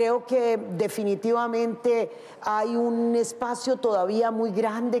 Creo que definitivamente hay un espacio todavía muy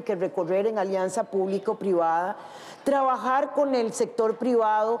grande que recorrer en alianza público-privada. Trabajar con el sector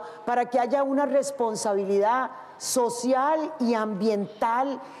privado para que haya una responsabilidad social y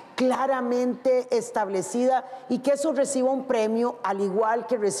ambiental claramente establecida y que eso reciba un premio, al igual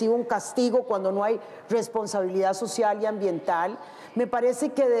que reciba un castigo cuando no hay responsabilidad social y ambiental. Me parece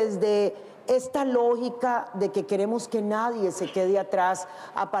que desde esta lógica de que queremos que nadie se quede atrás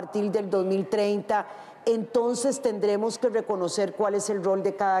a partir del 2030, entonces tendremos que reconocer cuál es el rol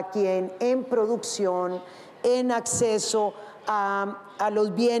de cada quien en producción, en acceso a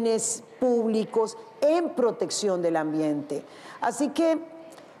los bienes públicos, en protección del ambiente. Así que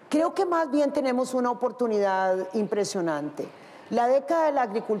creo que más bien tenemos una oportunidad impresionante. La década de la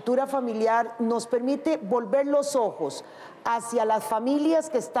agricultura familiar nos permite volver los ojos hacia las familias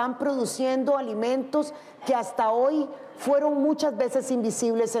que están produciendo alimentos que hasta hoy fueron muchas veces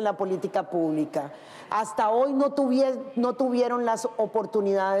invisibles en la política pública. Hasta hoy no tuvieron las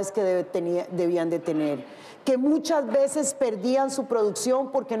oportunidades que debían de tener, que muchas veces perdían su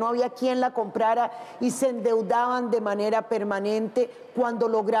producción porque no había quien la comprara y se endeudaban de manera permanente cuando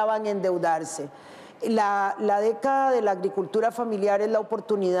lograban endeudarse. La década de la agricultura familiar es la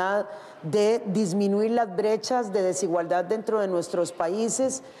oportunidad de disminuir las brechas de desigualdad dentro de nuestros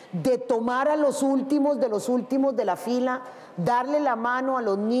países, de tomar a los últimos de la fila, darle la mano a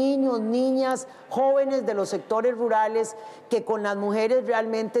los niños, niñas, jóvenes de los sectores rurales que con las mujeres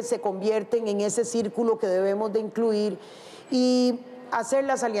realmente se convierten en ese círculo que debemos de incluir y hacer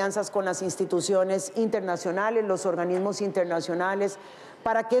las alianzas con las instituciones internacionales, los organismos internacionales,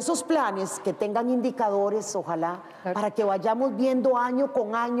 para que esos planes que tengan indicadores, ojalá, para que vayamos viendo año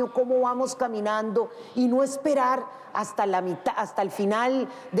con año cómo vamos caminando y no esperar hasta la mitad, hasta el final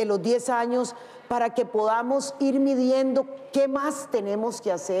de los 10 años, para que podamos ir midiendo qué más tenemos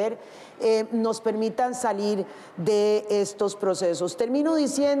que hacer, nos permitan salir de estos procesos. Termino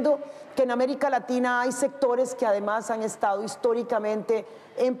diciendo que en América Latina hay sectores que además han estado históricamente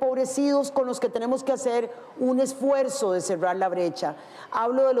empobrecidos, con los que tenemos que hacer un esfuerzo de cerrar la brecha.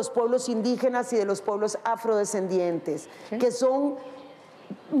 Hablo de los pueblos indígenas y de los pueblos afrodescendientes, que son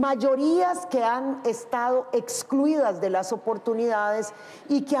mayorías que han estado excluidas de las oportunidades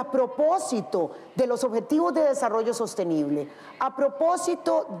y que a propósito de los objetivos de desarrollo sostenible, a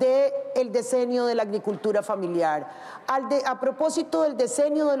propósito del decenio de la agricultura familiar, a propósito del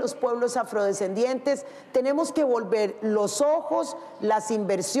decenio de los pueblos afrodescendientes, tenemos que volver los ojos, las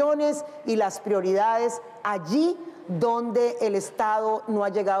inversiones y las prioridades allí donde el Estado no ha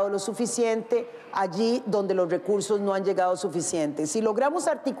llegado lo suficiente, allí donde los recursos no han llegado suficientes. Si logramos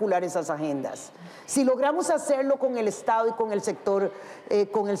articular esas agendas, si logramos hacerlo con el Estado y con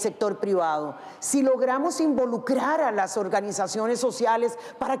el sector privado, si logramos involucrar a las organizaciones sociales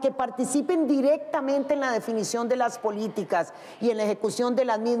para que participen directamente en la definición de las políticas y en la ejecución de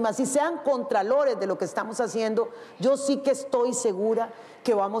las mismas, y sean contralores de lo que estamos haciendo, yo sí que estoy segura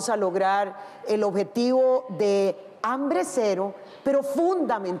que vamos a lograr el objetivo de hambre cero, pero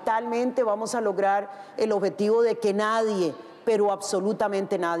fundamentalmente vamos a lograr el objetivo de que nadie, pero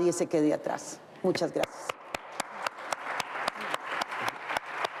absolutamente nadie, se quede atrás. Muchas gracias.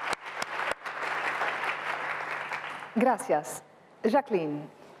 Gracias. Jacqueline.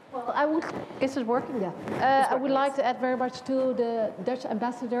 Well, is it working? Yeah. I would like to add very much to the Dutch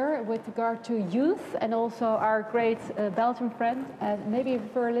ambassador with regard to youth and also our great Belgian friend, and maybe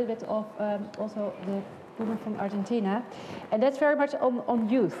refer a little bit of also the woman from Argentina, and that's very much on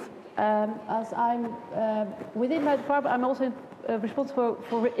youth. As I'm within my department, I'm also responsible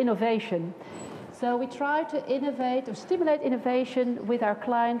for innovation. So we try to innovate or stimulate innovation with our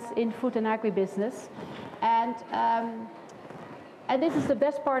clients in food and agribusiness, and this is the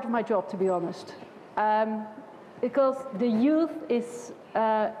best part of my job, to be honest, because the youth is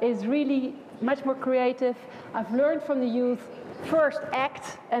really much more creative. I've learned from the youth, first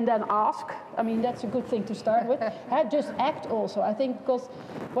act and then ask. I mean, that's a good thing to start with. Just act also, I think, because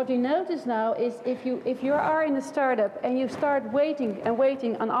what we notice now is if you are in a startup and you start waiting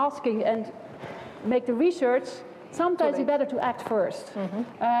and asking and make the research, sometimes it's better to act first.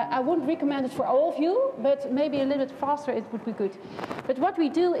 I wouldn't recommend it for all of you, but maybe a little bit faster it would be good. But what we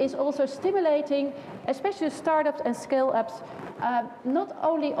do is also stimulating, especially startups and scale-ups, not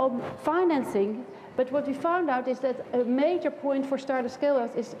only on financing, but what we found out is that a major point for startup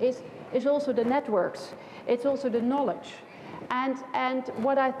scale-ups is also the networks. It's also the knowledge. And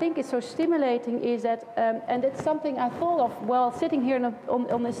what I think is so stimulating is that, and it's something I thought of while sitting here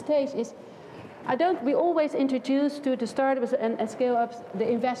on this stage, is we always introduce to the startups and scale-ups the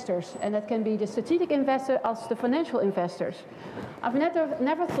investors, and that can be the strategic investor as the financial investors. I've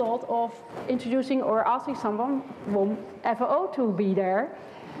never thought of introducing or asking someone from FAO to be there,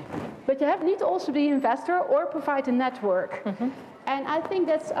 but you need to also be an investor or provide a network. And I think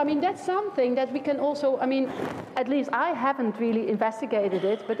that's something that we can also, at least I haven't really investigated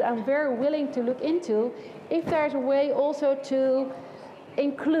it, but I'm very willing to look into if there's a way also to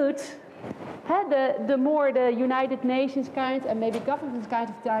include the United Nations kind and maybe government kind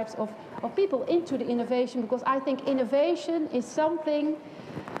of types of people into the innovation, because I think innovation is something,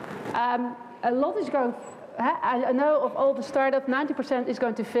 a lot is going, I know of all the startups, 90% is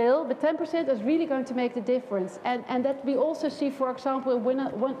going to fail, but 10% is really going to make the difference. And that we also see, for example,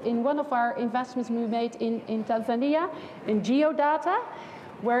 in one of our investments we made in Tanzania, in geodata,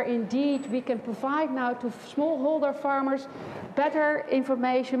 where indeed we can provide now to smallholder farmers better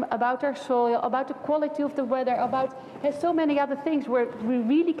information about their soil, about the quality of the weather, about so many other things where we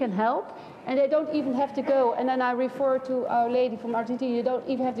really can help. And they don't even have to go, and then I refer to our lady from Argentina, you don't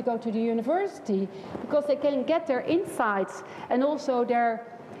even have to go to the university, because they can get their insights and also their,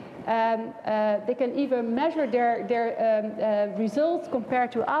 they can even measure their results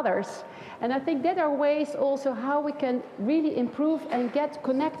compared to others. And I think that are ways also how we can really improve and get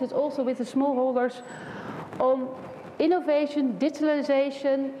connected also with the smallholders on innovation,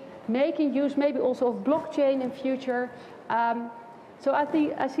 digitalization, making use maybe also of blockchain in future. So I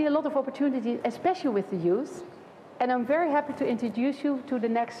think I see a lot of opportunities, especially with the youth. And I'm very happy to introduce you to the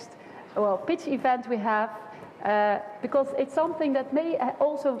next pitch event we have, because it's something that may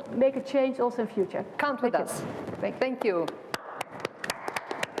also make a change also in future. Count with us. Thank you.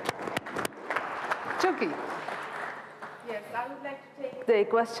 Chucky. Yes, I would like to take the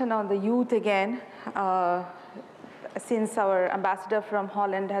question on the youth again, since our ambassador from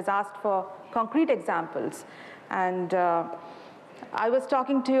Holland has asked for concrete examples. And I was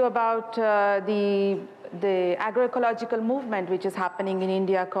talking to you about the agroecological movement which is happening in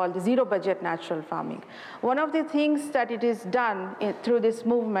India called the zero budget natural farming. One of the things that it is done through this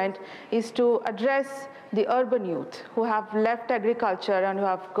movement is to address the urban youth who have left agriculture and who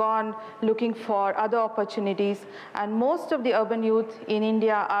have gone looking for other opportunities. And most of the urban youth in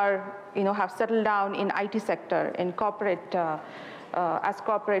India are, have settled down in IT sector, in corporate, as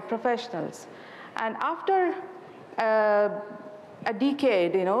corporate professionals. And after a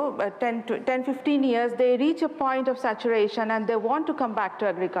decade, 10, 15 years, they reach a point of saturation and they want to come back to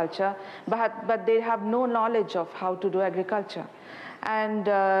agriculture, but they have no knowledge of how to do agriculture. And,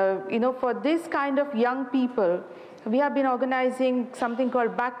 for this kind of young people, we have been organizing something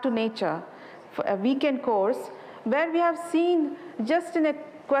called Back to Nature, a weekend course, where we have seen just in a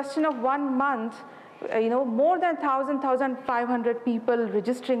question of 1 month, more than 1,000, 1,500 people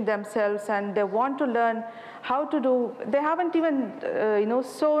registering themselves, and they want to learn how to do, they haven't even,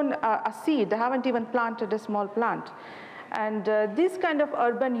 sown a seed, they haven't even planted a small plant. And this kind of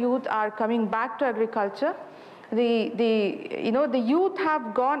urban youth are coming back to agriculture. The youth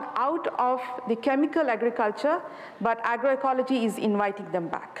have gone out of the chemical agriculture, but agroecology is inviting them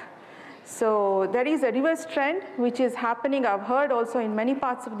back. So there is a reverse trend which is happening, I've heard also in many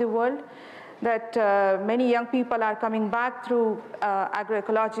parts of the world, that many young people are coming back through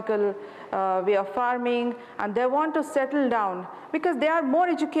agroecological way of farming, and they want to settle down because they are more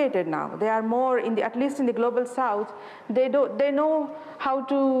educated now. They are more, at least in the global south, they know how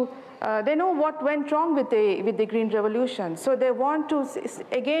to, they know what went wrong with the Green Revolution. So they want to,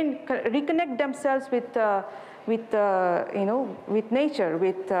 again, reconnect themselves with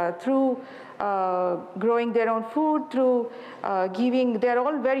nature, through growing their own food, through giving, they're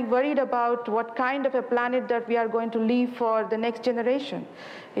all very worried about what kind of a planet that we are going to leave for the next generation,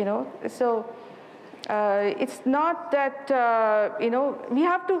 So it's not that, we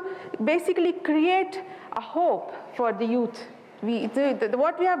have to basically create a hope for the youth.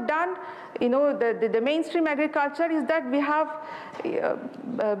 What we have done, the mainstream agriculture is that we have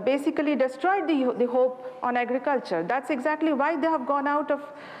basically destroyed the hope on agriculture. That's exactly why they have gone out of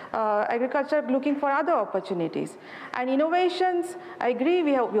agriculture looking for other opportunities. And innovations, I agree,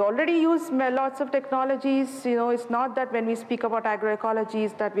 we already use lots of technologies. It's not that when we speak about agroecology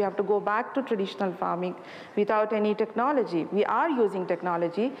is that we have to go back to traditional farming without any technology. We are using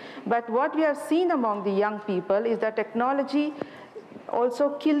technology, but what we have seen among the young people is that technology also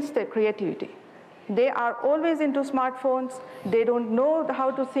kills their creativity. They are always into smartphones. They don't know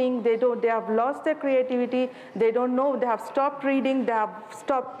how to think. They have lost their creativity. They don't know. They have stopped reading. They have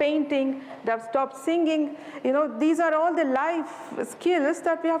stopped painting. They have stopped singing. These are all the life skills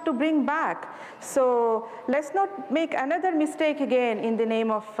that we have to bring back. So let's not make another mistake again in the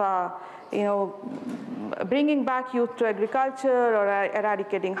name of bringing back youth to agriculture or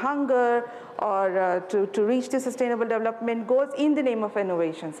eradicating hunger or to reach the sustainable development goals in the name of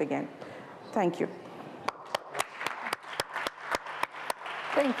innovations again. Thank you.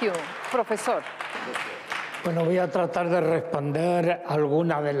 Thank you, profesor. Bueno, voy a tratar de responder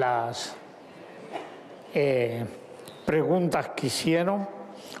algunas de las preguntas que hicieron.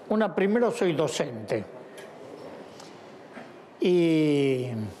 Una, primero soy docente y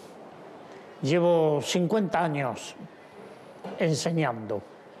llevo 50 años enseñando,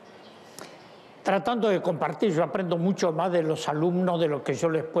 tratando de compartir. Yo aprendo mucho más de los alumnos de lo que yo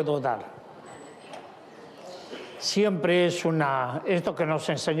les puedo dar. Siempre es esto que nos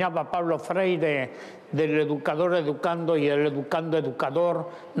enseñaba Pablo Freire, del educador educando y el educando educador.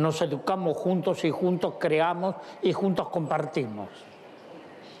 Nos educamos juntos y juntos creamos y juntos compartimos.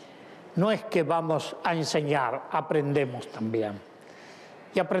 no es que vamos a enseñar, aprendemos también.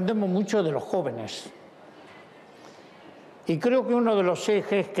 Y aprendemos mucho de los jóvenes. Y creo que uno de los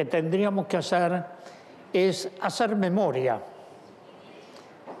ejes que tendríamos que hacer es hacer memoria,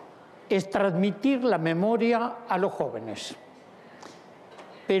 es transmitir la memoria a los jóvenes.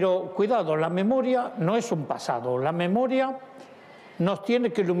 Pero cuidado, la memoria no es un pasado, la memoria nos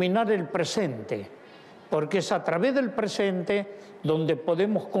tiene que iluminar el presente, porque es a través del presente donde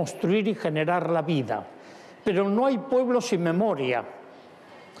podemos construir y generar la vida. Pero no hay pueblo sin memoria.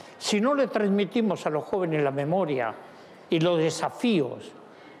 Si no le transmitimos a los jóvenes la memoria y los desafíos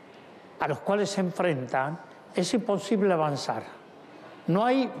a los cuales se enfrentan, es imposible avanzar. No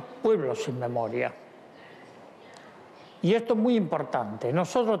hay pueblo sin memoria. Y esto es muy importante.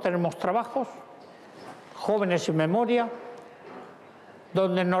 Nosotros tenemos trabajos, Jóvenes sin Memoria,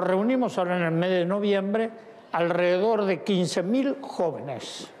 donde nos reunimos ahora en el mes de noviembre alrededor de 15.000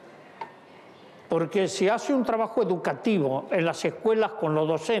 jóvenes. Porque se hace un trabajo educativo en las escuelas con los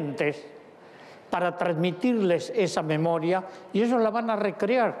docentes para transmitirles esa memoria y ellos la van a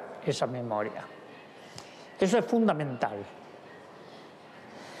recrear, esa memoria. Eso es fundamental.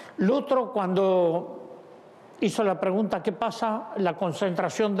 Lo otro, cuando hizo la pregunta ¿qué pasa? La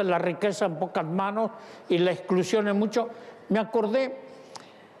concentración de la riqueza en pocas manos y la exclusión en muchos, me acordé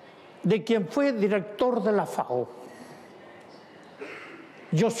de quien fue director de la FAO,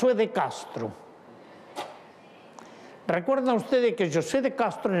 José de Castro. ¿Recuerdan ustedes que José de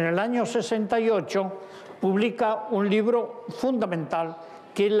Castro en el año 68 publica un libro fundamental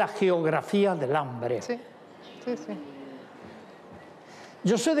que es La geografía del hambre? Sí, sí, sí.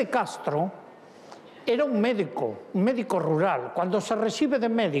 José de Castro era un médico rural. Cuando se recibe de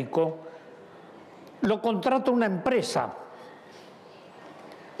médico, lo contrata una empresa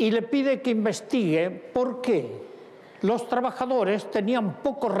y le pide que investigue por qué los trabajadores tenían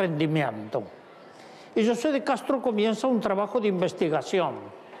poco rendimiento. Y José de Castro comienza un trabajo de investigación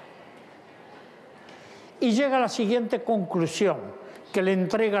y llega a la siguiente conclusión que le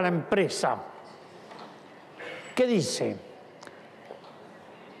entrega a la empresa, que dice: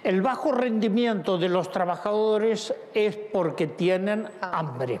 el bajo rendimiento de los trabajadores es porque tienen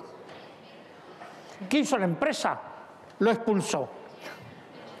hambre. ¿Qué hizo la empresa? Lo expulsó.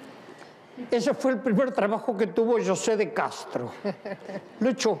 Ese fue el primer trabajo que tuvo José de Castro. Lo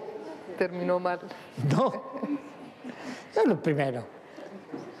echó. Terminó mal. No, es lo primero.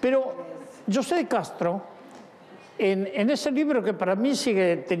 Pero José de Castro, en ese libro que para mí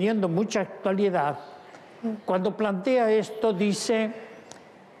sigue teniendo mucha actualidad, cuando plantea esto dice: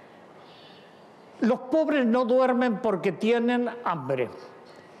 los pobres no duermen porque tienen hambre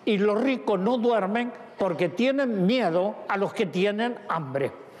y los ricos no duermen porque tienen miedo a los que tienen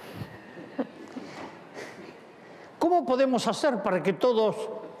hambre. ¿Cómo podemos hacer para que todos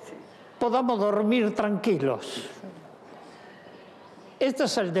podamos dormir tranquilos? Este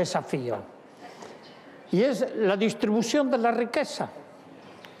es el desafío. Y es la distribución de la riqueza,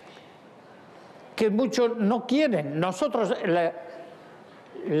 que muchos no quieren. Nosotros,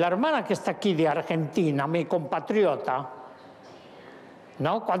 la hermana que está aquí de Argentina, mi compatriota,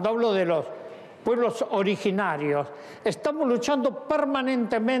 ¿no? Cuando hablo de los pueblos originarios, estamos luchando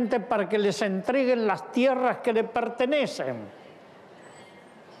permanentemente para que les entreguen las tierras que les pertenecen.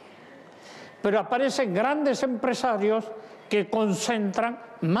 Pero aparecen grandes empresarios que concentran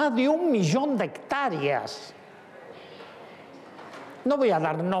más de 1 millón de hectáreas. No voy a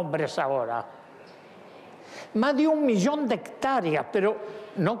dar nombres ahora. Más de 1 millón de hectáreas, pero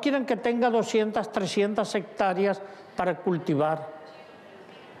no quieren que tenga 200, 300 hectáreas para cultivar.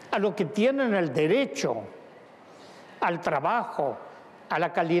 A lo que tienen el derecho, al trabajo, a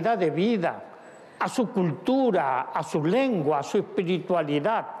la calidad de vida, a su cultura, a su lengua, a su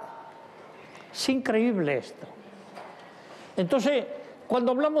espiritualidad. Es increíble esto. Entonces,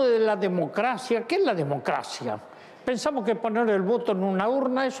 cuando hablamos de la democracia, ¿qué es la democracia? Pensamos que poner el voto en una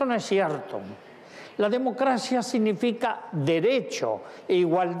urna, eso no es cierto. La democracia significa derecho e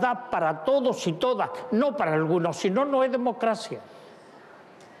igualdad para todos y todas, no para algunos, si no, no es democracia.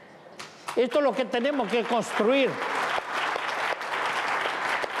 Esto es lo que tenemos que construir.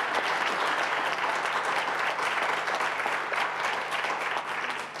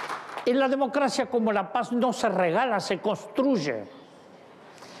 En la democracia, como la paz, no se regala, se construye.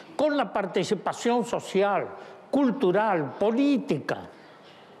 Con la participación social, cultural, política.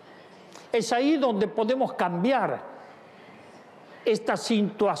 Es ahí donde podemos cambiar esta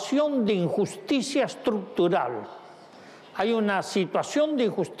situación de injusticia estructural. Hay una situación de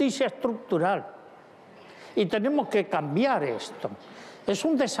injusticia estructural y tenemos que cambiar esto. Es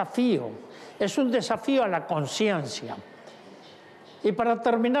un desafío a la conciencia. Y para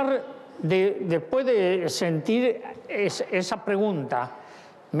terminar, después de sentir esa pregunta,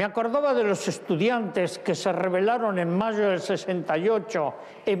 me acordaba de los estudiantes que se rebelaron en mayo del 68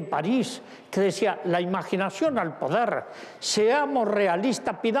 en París, que decía, la imaginación al poder, seamos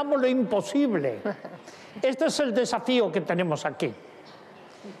realistas, pidamos lo imposible. Este es el desafío que tenemos aquí.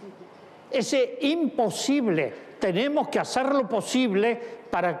 Ese imposible, tenemos que hacer lo posible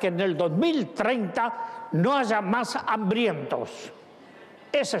para que en el 2030 no haya más hambrientos.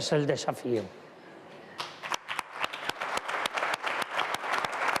 Ese es el desafío.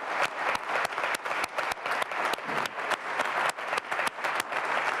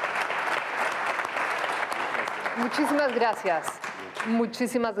 Muchísimas gracias.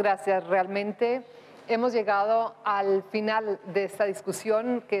 Muchísimas gracias. Realmente hemos llegado al final de esta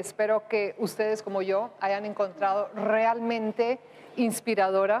discusión que espero que ustedes como yo hayan encontrado realmente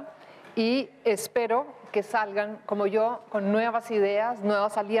inspiradora y espero que salgan como yo con nuevas ideas,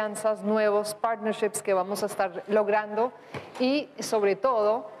 nuevas alianzas, nuevos partnerships que vamos a estar logrando y sobre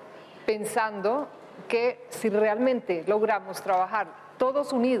todo pensando que si realmente logramos trabajar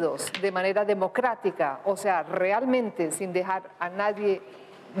todos unidos de manera democrática, o sea, realmente sin dejar a nadie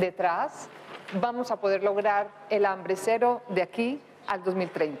detrás, vamos a poder lograr el hambre cero de aquí al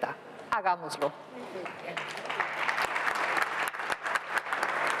 2030. Hagámoslo.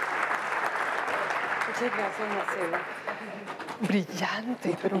 Muchas gracias, Marcela.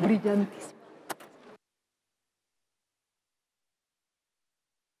 Brillante, pero brillantísimo.